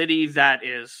in a city that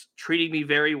is treating me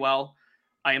very well.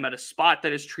 I am at a spot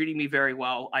that is treating me very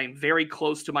well. I am very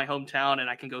close to my hometown, and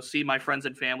I can go see my friends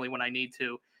and family when I need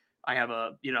to. I have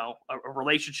a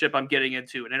relationship I'm getting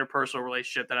into, an interpersonal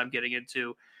relationship that I'm getting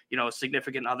into, a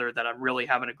significant other that I'm really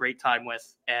having a great time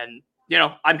with. And,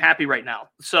 I'm happy right now.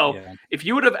 So if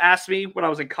you would have asked me when I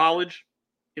was in college,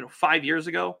 5 years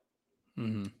ago,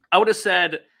 I would have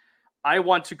said, I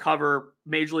want to cover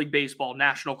Major League Baseball,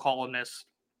 national columnist,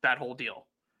 that whole deal,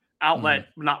 outlet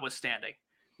notwithstanding.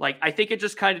 Like, I think it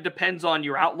just kind of depends on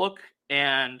your outlook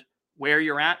and where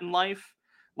you're at in life.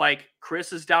 Like,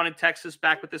 Chris is down in Texas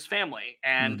back with his family,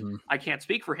 and I can't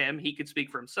speak for him. He could speak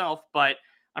for himself, but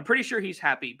I'm pretty sure he's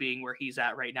happy being where he's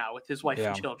at right now with his wife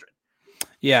and children.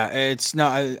 Yeah, it's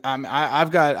not.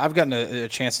 I've gotten a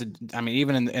chance to. I mean,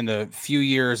 even in the few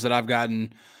years that I've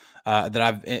gotten, that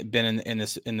I've been in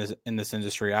this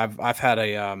industry, I've had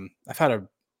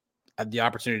the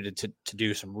opportunity to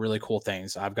do some really cool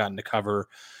things. I've gotten to cover,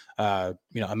 a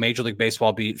Major League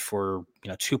Baseball beat for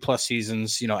 2+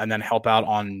 seasons, and then help out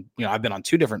on. I've been on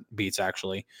 2 different beats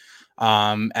actually,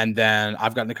 and then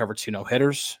I've gotten to cover 2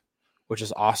 no-hitters, which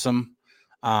is awesome.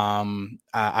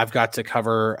 I've got to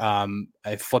cover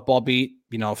a football beat,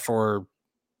 for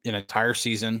an entire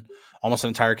season, almost an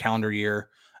entire calendar year.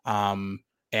 And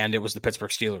it was the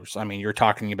Pittsburgh Steelers. I mean, you're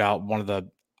talking about one of the,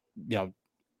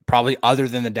 probably other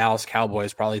than the Dallas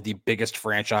Cowboys, probably the biggest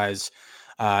franchise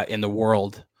in the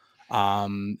world. I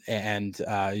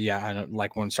don't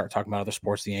like when we start talking about other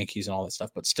sports, the Yankees and all that stuff,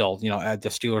 but still, the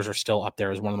Steelers are still up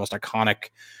there as one of the most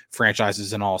iconic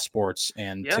franchises in all sports.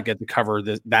 And to get to cover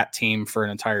that team for an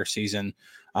entire season,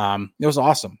 it was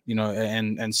awesome,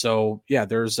 and so,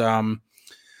 there's,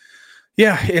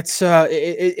 it's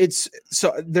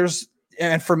so there's,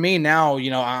 and for me now,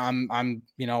 I'm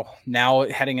now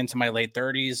heading into my late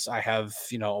 30s. I have,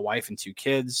 a wife and 2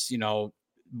 kids,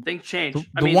 Things change.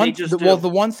 The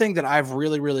one thing that I've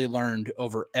really, really learned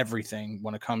over everything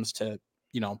when it comes to,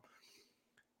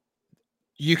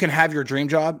 you can have your dream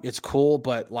job. It's cool,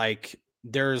 but like,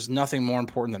 there's nothing more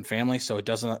important than family. So it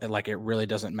really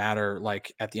doesn't matter.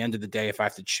 Like, at the end of the day, if I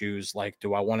have to choose, like,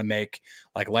 do I want to make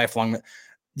like lifelong?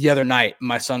 The other night,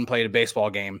 my son played a baseball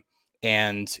game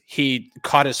and he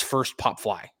caught his first pop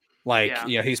fly.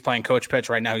 He's playing coach pitch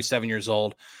right now. He's 7 years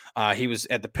old. He was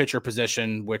at the pitcher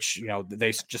position, which,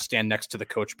 they just stand next to the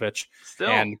coach pitch.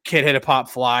 And kid hit a pop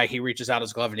fly. He reaches out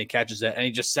his glove and he catches it. And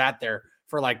he just sat there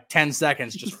for like 10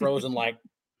 seconds, just frozen, like,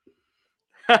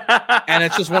 and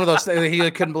it's just one of those things. He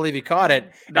couldn't believe he caught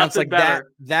it. And it's like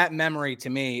that memory to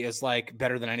me is like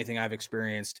better than anything I've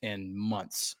experienced in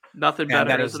months. Nothing better.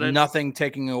 That is nothing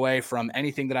taking away from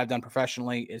anything that I've done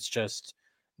professionally. It's just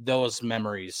those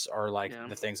memories are like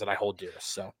the things that I hold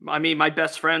dearest. So, I mean, my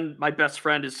best friend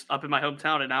is up in my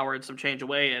hometown, an hour and some change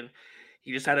away, and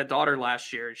he just had a daughter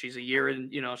last year. She's a year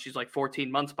and she's like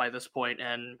 14 months by this point,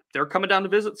 and they're coming down to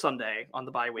visit Sunday on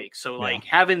the bye week. So like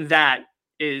having that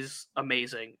is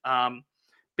amazing.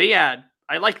 Bayad,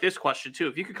 I like this question too.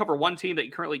 If you could cover one team that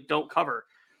you currently don't cover,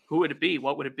 who would it be?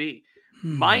 What would it be?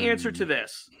 My answer to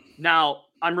this. Now,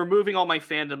 I'm removing all my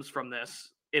fandoms from this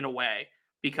in a way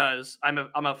because I'm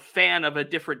a fan of a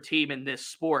different team in this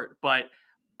sport, but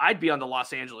I'd be on the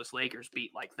Los Angeles Lakers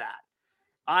beat like that.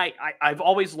 I've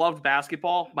always loved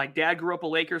basketball. My dad grew up a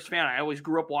Lakers fan. I always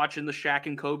grew up watching the Shaq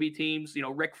and Kobe teams,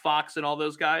 Rick Fox and all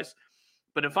those guys.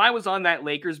 But if I was on that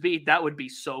Lakers beat, that would be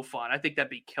so fun. I think that'd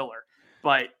be killer.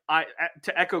 But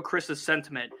to echo Chris's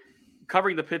sentiment,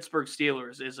 covering the Pittsburgh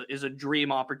Steelers is a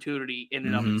dream opportunity in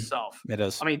and of itself. It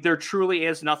is. I mean, there truly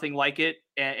is nothing like it,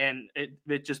 and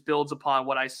it just builds upon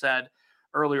what I said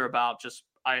earlier about just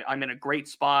I'm in a great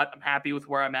spot. I'm happy with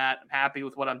where I'm at. I'm happy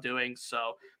with what I'm doing.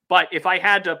 So, but if I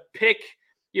had to pick,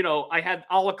 I had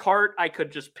a la carte, I could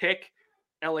just pick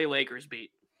LA Lakers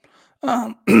beat.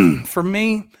 For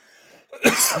me,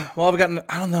 well,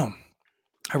 I don't know.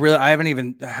 I haven't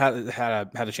even had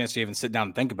a chance to even sit down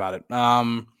and think about it.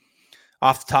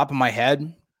 Off the top of my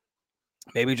head,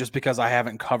 maybe just because I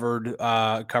haven't covered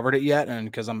it yet, and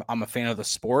because I'm a fan of the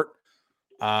sport.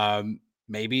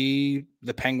 Maybe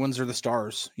the Penguins or the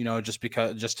Stars,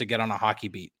 just to get on a hockey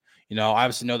beat. I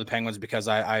obviously know the Penguins because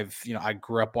I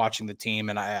grew up watching the team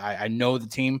and I know the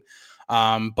team.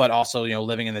 But also,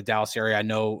 living in the Dallas area, I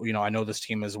know this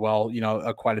team as well,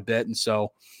 quite a bit. And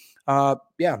so,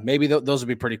 maybe those would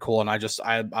be pretty cool. And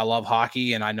I love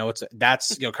hockey, and I know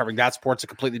that's covering that sport's a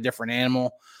completely different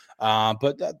animal.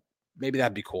 But maybe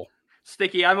that'd be cool.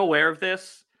 Sticky, I'm aware of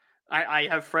this. I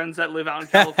have friends that live out in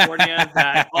California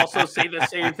that also say the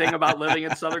same thing about living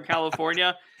in Southern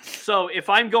California. So if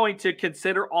I'm going to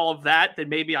consider all of that, then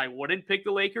maybe I wouldn't pick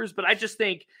the Lakers. But I just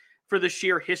think for the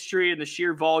sheer history and the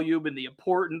sheer volume and the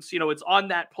importance, it's on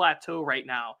that plateau right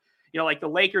now. Like the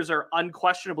Lakers are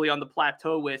unquestionably on the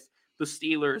plateau with the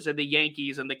Steelers and the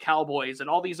Yankees and the Cowboys and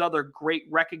all these other great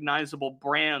recognizable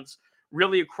brands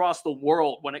really across the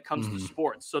world when it comes to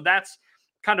sports. So that's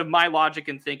kind of my logic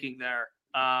and thinking there.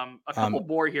 A couple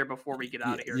more here before we get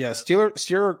out of here. Yeah,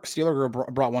 Steeler Girl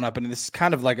brought one up, and this is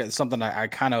kind of like something I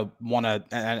kind of want to.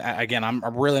 And again, I'm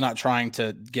really not trying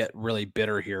to get really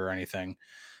bitter here or anything.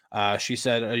 She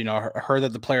said, heard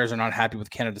that the players are not happy with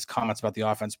Canada's comments about the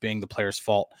offense being the players'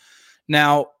 fault.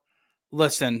 Now,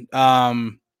 listen.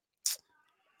 And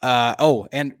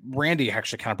Randy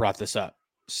actually kind of brought this up,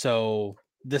 so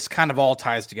this kind of all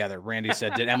ties together. Randy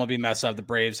said, did MLB mess up? The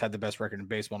Braves had the best record in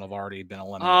baseball and have already been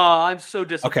eliminated. Oh, I'm so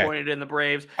disappointed in the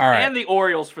Braves and the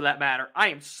Orioles for that matter. I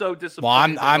am so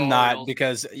disappointed. Well, I'm not,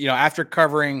 because, after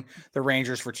covering the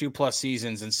Rangers for 2+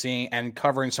 seasons and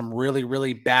covering some really,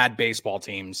 really bad baseball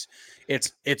teams,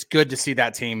 it's good to see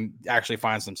that team actually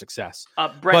find some success.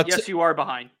 Brett, yes, you are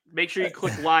behind. Make sure you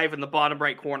click live in the bottom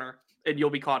right corner and you'll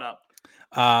be caught up.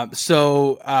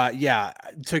 To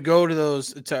go to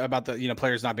those about the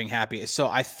players not being happy. So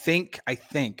I think,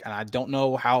 and I don't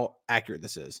know how accurate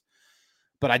this is,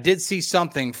 but I did see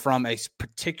something from a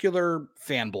particular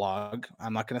fan blog.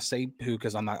 I'm not going to say who,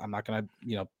 because I'm not going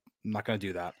to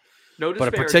do that. No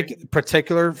disparity. But a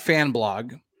particular fan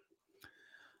blog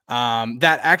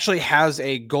that actually has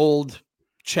a gold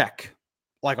check,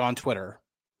 like on Twitter,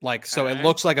 so it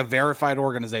looks like a verified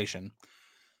organization.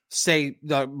 Say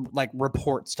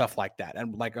report stuff like that.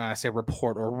 And like when I say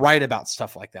report or write about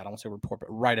stuff like that, I won't say report, but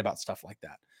write about stuff like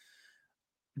that.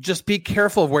 Just be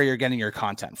careful of where you're getting your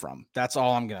content from. That's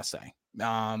all I'm going to say.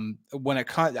 When it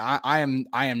comes, I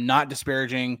am not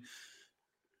disparaging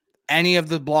any of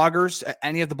the bloggers,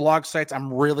 any of the blog sites.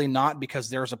 I'm really not, because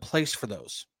there's a place for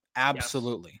those.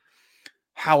 Absolutely. Yes.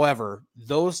 However,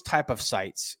 those type of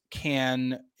sites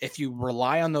can, if you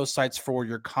rely on those sites for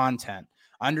your content,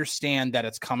 understand that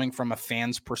it's coming from a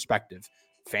fan's perspective.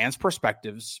 Fans'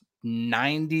 perspectives,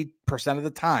 90% of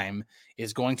the time,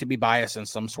 is going to be biased in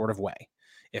some sort of way.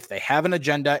 If they have an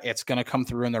agenda, it's going to come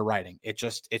through in their writing.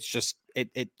 It's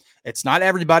not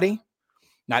everybody.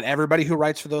 Not everybody who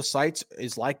writes for those sites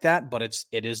is like that, but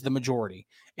it is the majority.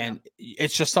 And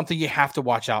it's just something you have to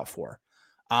watch out for.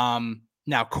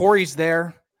 Now Corey's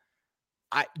there.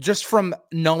 Just from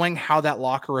knowing how that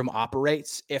locker room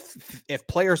operates, if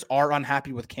players are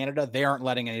unhappy with Canada, they aren't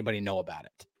letting anybody know about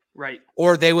it. Right.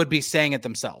 Or they would be saying it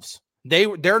themselves.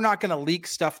 They're not going to leak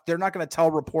stuff. They're not going to tell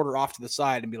a reporter off to the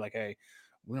side and be like, hey,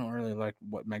 we don't really like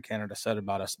what Canada said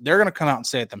about us. They're going to come out and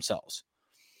say it themselves.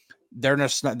 They're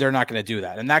not going to do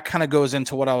that. And that kind of goes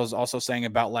into what I was also saying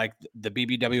about like the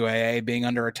BBWAA being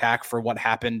under attack for what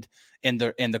happened in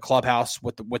the clubhouse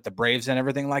with the Braves and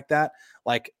everything like that.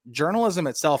 Like, journalism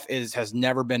itself has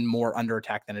never been more under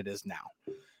attack than it is now.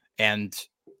 And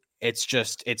it's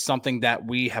something that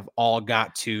we have all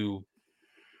got to,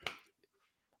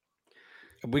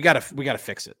 we got to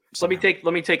fix it. Somehow.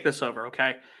 Let me take this over.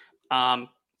 Okay.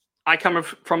 I come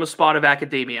from a spot of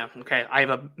academia. Okay. I have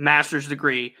a master's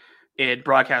degree in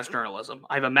broadcast journalism.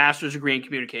 I have a master's degree in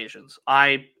communications.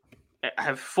 I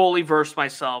have fully versed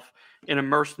myself and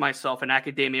immersed myself in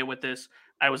academia with this.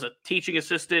 I was a teaching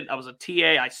assistant. I was a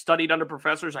TA. I studied under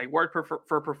professors. I worked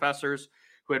for professors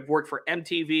who had worked for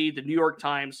MTV, the New York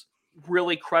Times,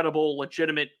 really credible,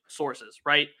 legitimate sources,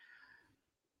 right?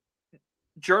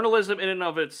 Journalism in and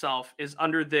of itself is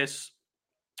under this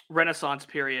renaissance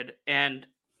period. And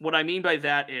what I mean by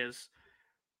that is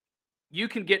you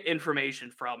can get information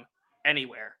from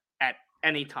anywhere at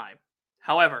any time.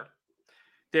 However,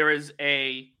 there's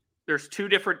two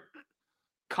different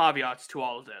caveats to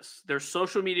all of this. There's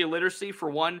social media literacy for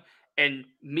one, and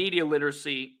media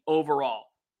literacy overall,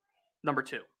 number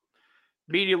two.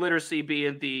 Media literacy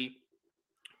being the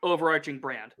overarching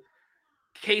brand.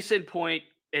 Case in point,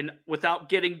 and without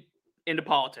getting into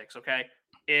politics, okay,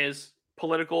 is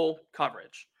political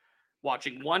coverage.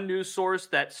 Watching one news source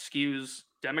that skews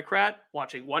Democrat,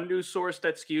 watching one news source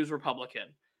that skews Republican.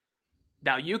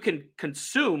 Now, you can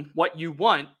consume what you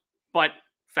want, but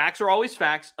facts are always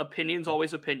facts, opinion's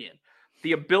always opinion.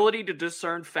 The ability to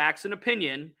discern facts and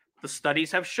opinion, the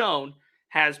studies have shown,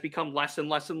 has become less and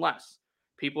less and less.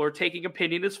 People are taking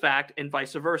opinion as fact and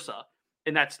vice versa,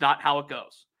 and that's not how it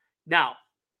goes. Now,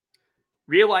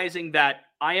 realizing that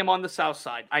I am on the South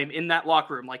Side, I am in that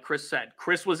locker room, like Chris said.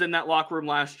 Chris was in that locker room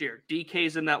last year.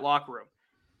 DK's in that locker room.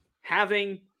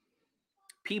 Having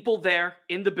people there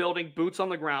in the building, boots on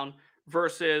the ground,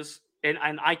 versus and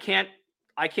I can't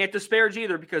disparage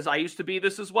either because I used to be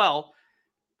this as well.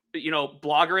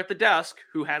 Blogger at the desk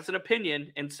who has an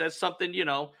opinion and says something,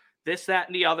 this, that,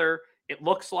 and the other. It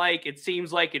looks like, it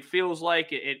seems like, it feels like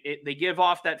they give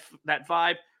off that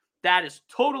vibe. That is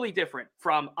totally different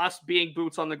from us being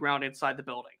boots on the ground inside the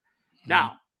building. Mm-hmm.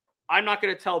 Now, I'm not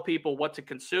going to tell people what to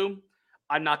consume.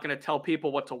 I'm not going to tell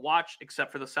people what to watch,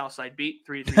 except for the Southside Beat,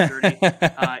 3 to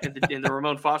 3:30 in the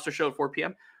Ramon Foster Show at 4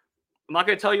 p.m. I'm not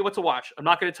going to tell you what to watch. I'm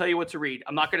not going to tell you what to read.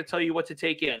 I'm not going to tell you what to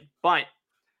take in. But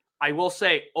I will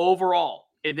say overall,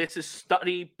 and this is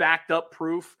study backed up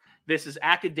proof, this is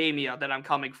academia that I'm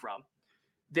coming from.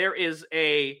 There is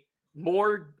a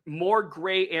more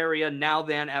gray area now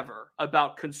than ever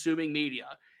about consuming media.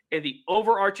 And the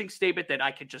overarching statement that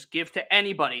I could just give to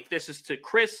anybody, this is to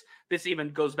Chris, this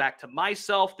even goes back to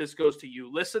myself, this goes to you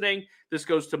listening, this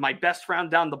goes to my best friend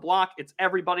down the block, it's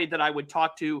everybody that I would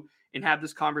talk to and have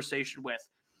this conversation with.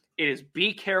 It is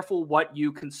be careful what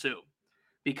you consume,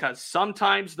 because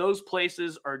sometimes those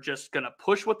places are just going to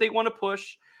push what they want to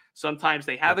push. Sometimes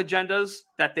they have agendas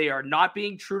that they are not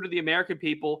being true to the American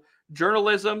people.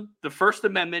 Journalism, the First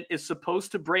Amendment, is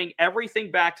supposed to bring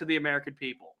everything back to the American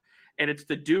people. And it's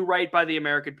to do right by the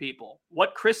American people.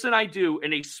 What Chris and I do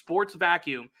in a sports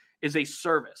vacuum is a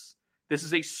service. This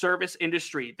is a service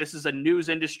industry. This is a news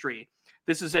industry.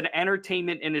 This is an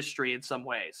entertainment industry in some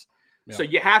ways. Yeah. So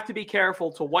you have to be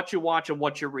careful to what you watch and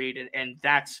what you read. And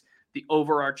that's the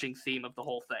overarching theme of the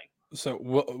whole thing.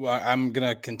 So I'm going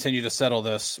to continue to settle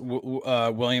this.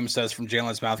 William says, from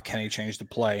Jalen's mouth, Kenny changed the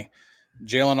play.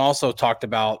 Jalen also talked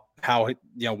about how,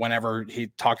 whenever he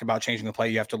talked about changing the play,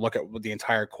 you have to look at the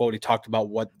entire quote. He talked about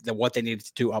what they needed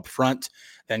to do up front.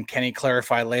 Then Kenny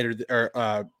clarified later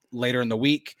in the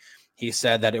week. He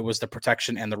said that it was the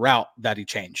protection and the route that he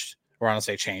changed. Or I don't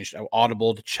say changed,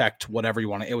 audible, checked, whatever you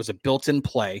want. It was a built-in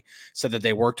play. Said that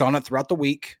they worked on it throughout the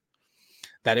week.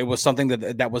 That it was something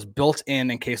that was built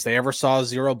in case they ever saw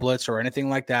zero blitz or anything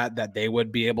like that, that they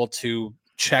would be able to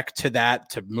check to that,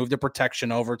 to move the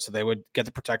protection over, so they would get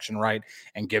the protection right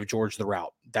and give George the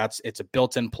route. It's a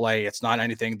built-in play. It's not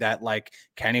anything that like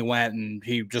Kenny went and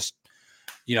he just,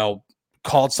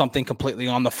 called something completely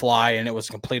on the fly and it was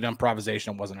complete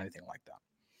improvisation. It wasn't anything like that.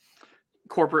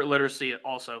 Corporate literacy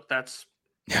also. That's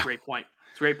a great point.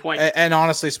 It's a great point. And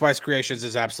honestly, Spice Creations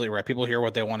is absolutely right. People hear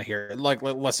what they want to hear. Like,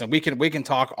 listen, we can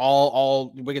talk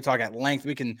we can talk at length.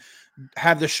 We can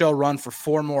have the show run for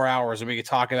 4 more hours and we can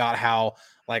talk about how,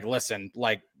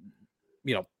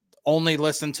 only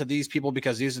listen to these people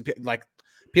because these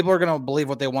people are going to believe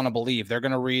what they want to believe. They're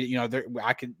going to read,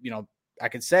 I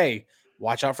could say,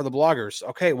 watch out for the bloggers.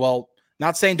 Okay. Well,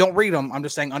 not saying don't read them. I'm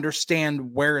just saying,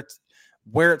 understand where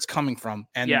it's coming from.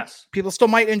 And yes, people still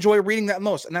might enjoy reading that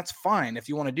most, and that's fine if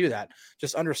you want to do that.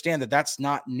 Just understand that that's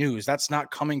not news. That's not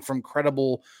coming from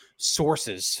credible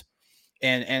sources.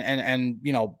 And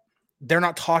they're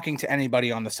not talking to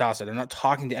anybody on the south side. They're not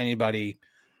talking to anybody,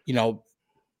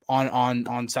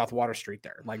 on South Water Street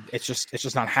there. Like, it's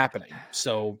just not happening.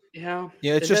 So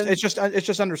it's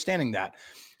just understanding that.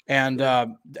 And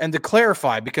to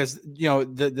clarify, because,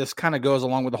 this kind of goes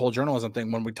along with the whole journalism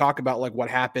thing. When we talk about like what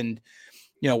happened,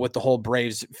 with the whole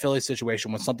Braves Philly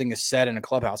situation, when something is said in a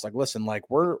clubhouse, like, listen, like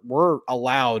we're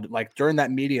allowed, like during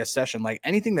that media session, like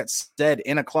anything that's said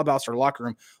in a clubhouse or locker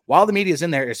room while the media is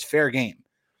in there is fair game.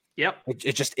 Yep.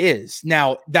 It just is.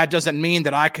 Now, that doesn't mean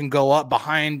that I can go up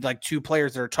behind like 2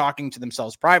 players that are talking to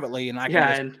themselves privately and I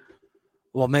can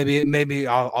well, maybe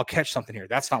I'll catch something here.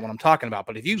 That's not what I'm talking about.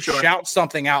 But if you shout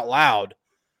something out loud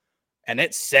and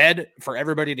it's said for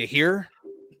everybody to hear,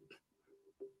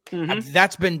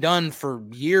 that's been done for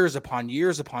years upon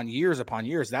years upon years upon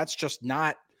years. That's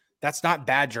not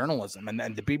bad journalism.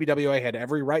 And the BBWA had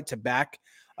every right to back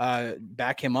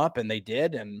him up, and they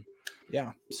did. And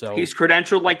so he's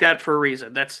credentialed like that for a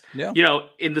reason. That's in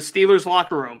the Steelers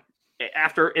locker room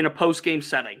in a post-game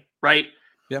setting, right?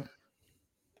 Yeah.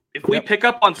 If we pick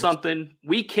up on something,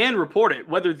 we can report it,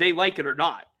 whether they like it or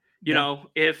not.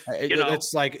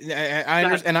 It's like,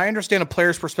 I understand a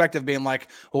player's perspective being like,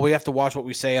 well, we have to watch what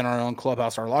we say in our own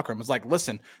clubhouse, our locker room. It's like,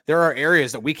 listen, there are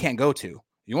areas that we can't go to.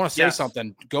 You want to say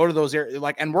something, go to those areas.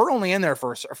 And we're only in there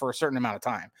for a certain amount of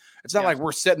time. It's not like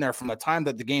we're sitting there from the time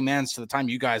that the game ends to the time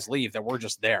you guys leave, that we're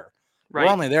just there. Right.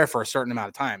 We're only there for a certain amount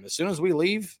of time. As soon as we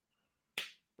leave,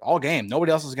 all game,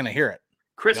 nobody else is going to hear it.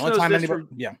 Chris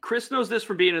knows this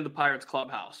from being in the Pirates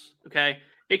clubhouse. Okay.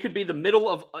 It could be the middle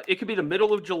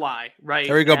of July, right?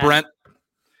 There you go, Brent.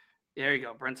 There you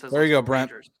go. Brent says, there you go,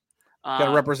 Brent. Got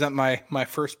to represent my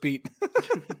first beat.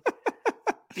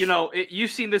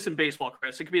 You've seen this in baseball,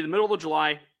 Chris. It could be the middle of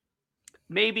July.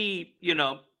 maybe,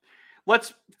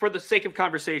 let's, for the sake of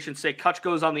conversation, say Kutch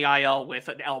goes on the IL with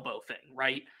an elbow thing,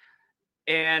 right?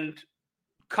 And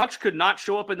Kutch could not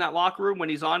show up in that locker room when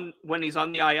he's on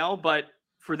the IL, but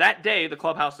for that day, the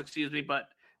clubhouse, but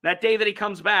that day that he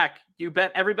comes back, you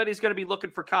bet everybody's going to be looking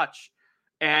for Kutch.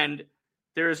 And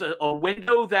there's a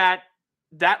window that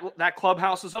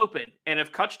clubhouse is open. And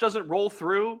if Kutch doesn't roll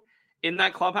through in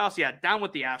that clubhouse, down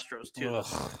with the Astros too.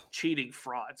 Ugh. Cheating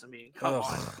frauds. I mean, come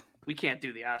on. We can't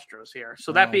do the Astros here.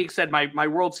 So that being said, my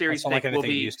World Series pick will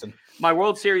be Houston. My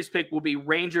World Series pick will be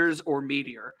Rangers or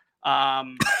Meteor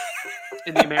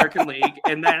in the American League.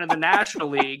 And then in the National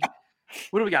League,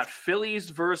 what do we got? Phillies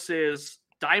versus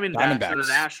Diamondbacks in the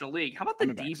National League. How about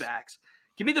the D-backs?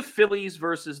 Give me the Phillies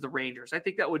versus the Rangers. I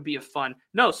think that would be a fun.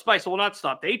 No, Spice will not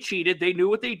stop. They cheated. They knew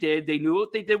what they did. They knew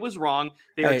what they did was wrong.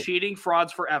 They are cheating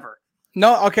frauds forever.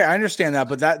 No, okay, I understand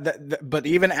that, but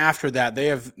even after that, they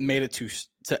have made it to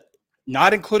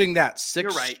not including that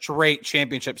 6 straight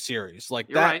championship series. Like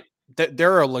that,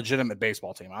 they're a legitimate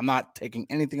baseball team. I'm not taking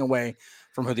anything away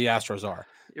from who the Astros are.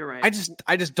 You're right.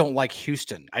 I just don't like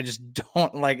Houston. I just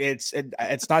don't like it's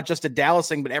not just a Dallas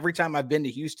thing, but every time I've been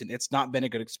to Houston, it's not been a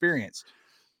good experience.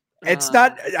 It's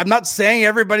not. I'm not saying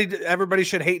everybody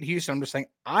should hate Houston. I'm just saying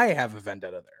I have a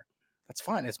vendetta there. That's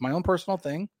fine. It's my own personal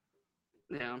thing.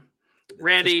 Yeah,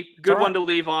 Randy, good one to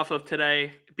leave off of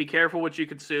today. Be careful what you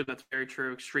consume. That's very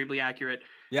true. Extremely accurate.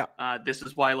 Yeah. This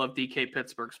is why I love DK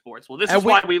Pittsburgh Sports. Well, this is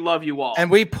why we love you all.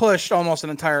 And we pushed almost an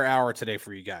entire hour today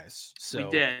for you guys. So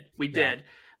we did.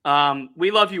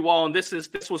 We love you all, and this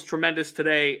was tremendous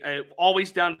today.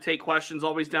 Always down to take questions.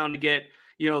 Always down to get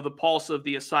the pulse of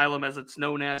the asylum, as it's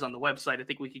known as on the website. I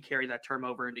think we could carry that term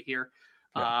over into here.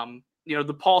 Yeah.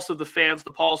 The pulse of the fans,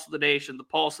 the pulse of the nation, the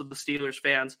pulse of the Steelers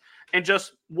fans, and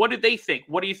just what did they think?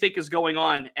 What do you think is going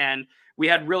on? And we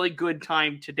had really good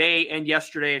time today and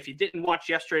yesterday. If you didn't watch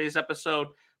yesterday's episode,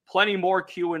 plenty more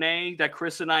Q&A that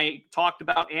Chris and I talked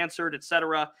about, answered,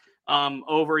 etc.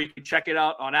 Over. You can check it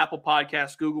out on Apple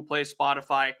Podcasts, Google Play,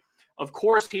 Spotify. Of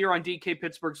course, here on DK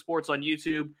Pittsburgh Sports on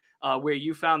YouTube, where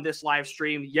you found this live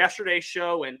stream. Yesterday's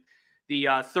show and the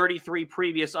 33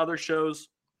 previous other shows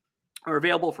are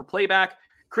available for playback.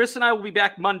 Chris and I will be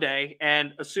back Monday,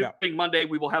 and assuming Monday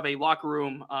we will have a locker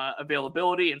room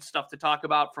availability and stuff to talk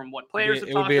about from what players have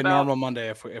talked about. It would be a normal Monday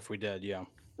if we did, yeah.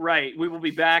 Right. We will be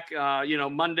back,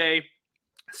 Monday,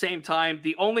 same time.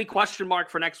 The only question mark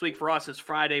for next week for us is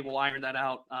Friday. We'll iron that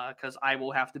out because I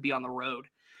will have to be on the road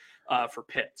for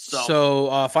Pitt.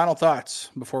 So final thoughts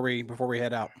before we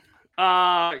head out.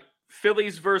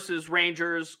 Phillies versus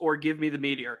Rangers, or give me the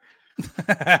Meteor.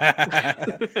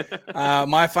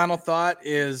 My final thought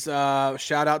is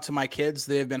shout out to my kids.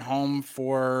 They have been home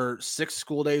for 6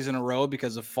 school days in a row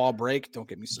because of fall break. Don't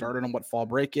get me started on what fall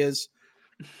break is,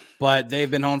 but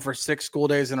they've been home for 6 school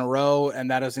days in a row,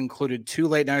 and that has included 2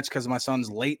 late nights because of my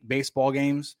son's late baseball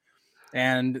games.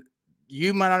 And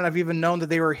you might not have even known that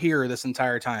they were here this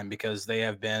entire time because they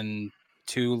have been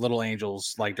 2 little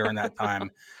angels like during that time.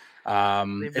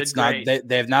 It's not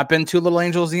they've not been 2 little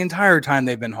angels the entire time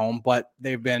they've been home, but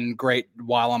they've been great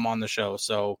while I'm on the show.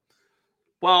 So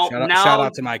shout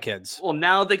out to my kids. Well,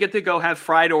 now they get to go have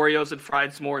fried Oreos and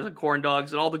fried s'mores and corn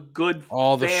dogs and all the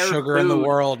sugar food in the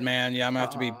world, man. Yeah, I'm gonna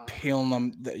have to be peeling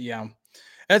them. Yeah.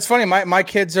 And it's funny, my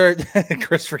kids are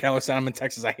Christopher Keller said I'm in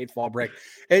Texas. I hate fall break.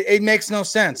 It makes no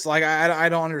sense. Like I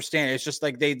don't understand. It's just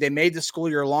like they made the school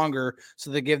year longer so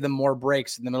they give them more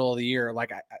breaks in the middle of the year.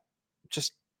 Like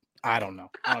I don't know.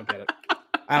 I don't get it.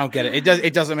 I don't get it.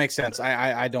 It doesn't make sense.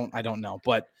 I don't know.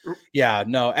 But yeah,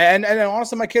 no. And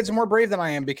honestly, my kids are more brave than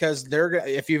I am because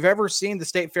if you've ever seen the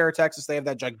State Fair of Texas, they have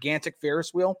that gigantic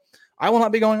Ferris wheel. I will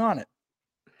not be going on it.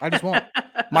 I just won't.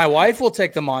 My wife will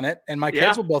take them on it, and my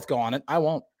kids will both go on it. I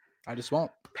won't. I just won't.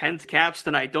 Pens Caps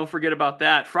tonight. Don't forget about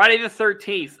that. Friday the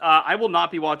 13th. I will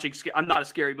not be watching. I'm not a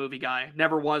scary movie guy.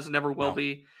 Never was. Never will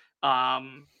be.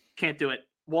 Can't do it.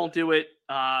 Won't do it.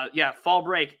 Fall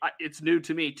break. It's new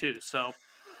to me too. So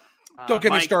don't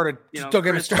get me started. Don't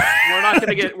get me started.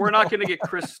 We're not gonna get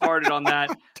Chris started on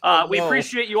that. We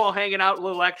appreciate you all hanging out a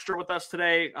little extra with us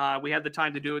today. We had the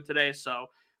time to do it today, so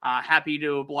happy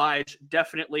to oblige.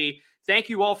 Definitely. Thank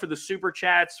you all for the super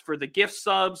chats, for the gift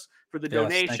subs, for the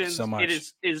donations. Thank you so much.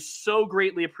 It is so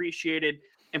greatly appreciated,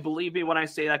 and believe me when I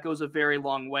say that goes a very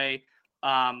long way.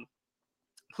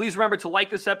 Please remember to like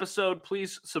this episode.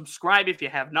 Please subscribe if you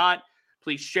have not.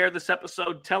 Please share this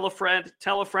episode. Tell a friend to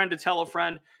tell a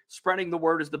friend. Spreading the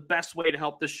word is the best way to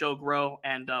help this show grow.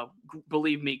 And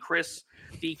believe me, Chris,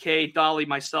 DK, Dolly,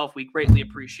 myself, we greatly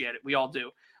appreciate it. We all do.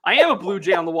 I am a Blue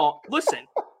Jay on the wall. Listen.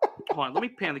 Hold on. Let me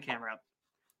pan the camera up.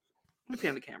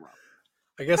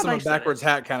 I guess I'm a backwards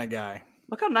hat kind of guy.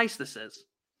 Look how nice this is.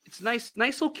 It's nice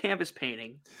little canvas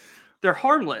painting. They're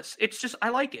harmless. It's just, I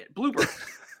like it. Bluebirds.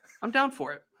 I'm down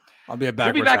for it. I'll be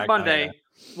back. We'll be back Monday.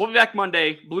 We'll be back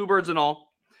Monday. Bluebirds and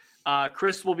all.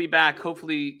 Chris will be back,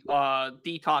 hopefully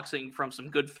detoxing from some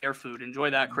good fair food. Enjoy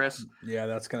that, Chris. Yeah,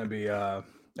 that's going to be,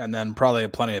 and then probably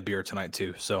plenty of beer tonight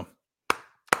too. So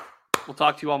we'll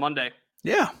talk to you all Monday.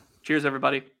 Yeah. Cheers,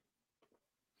 everybody.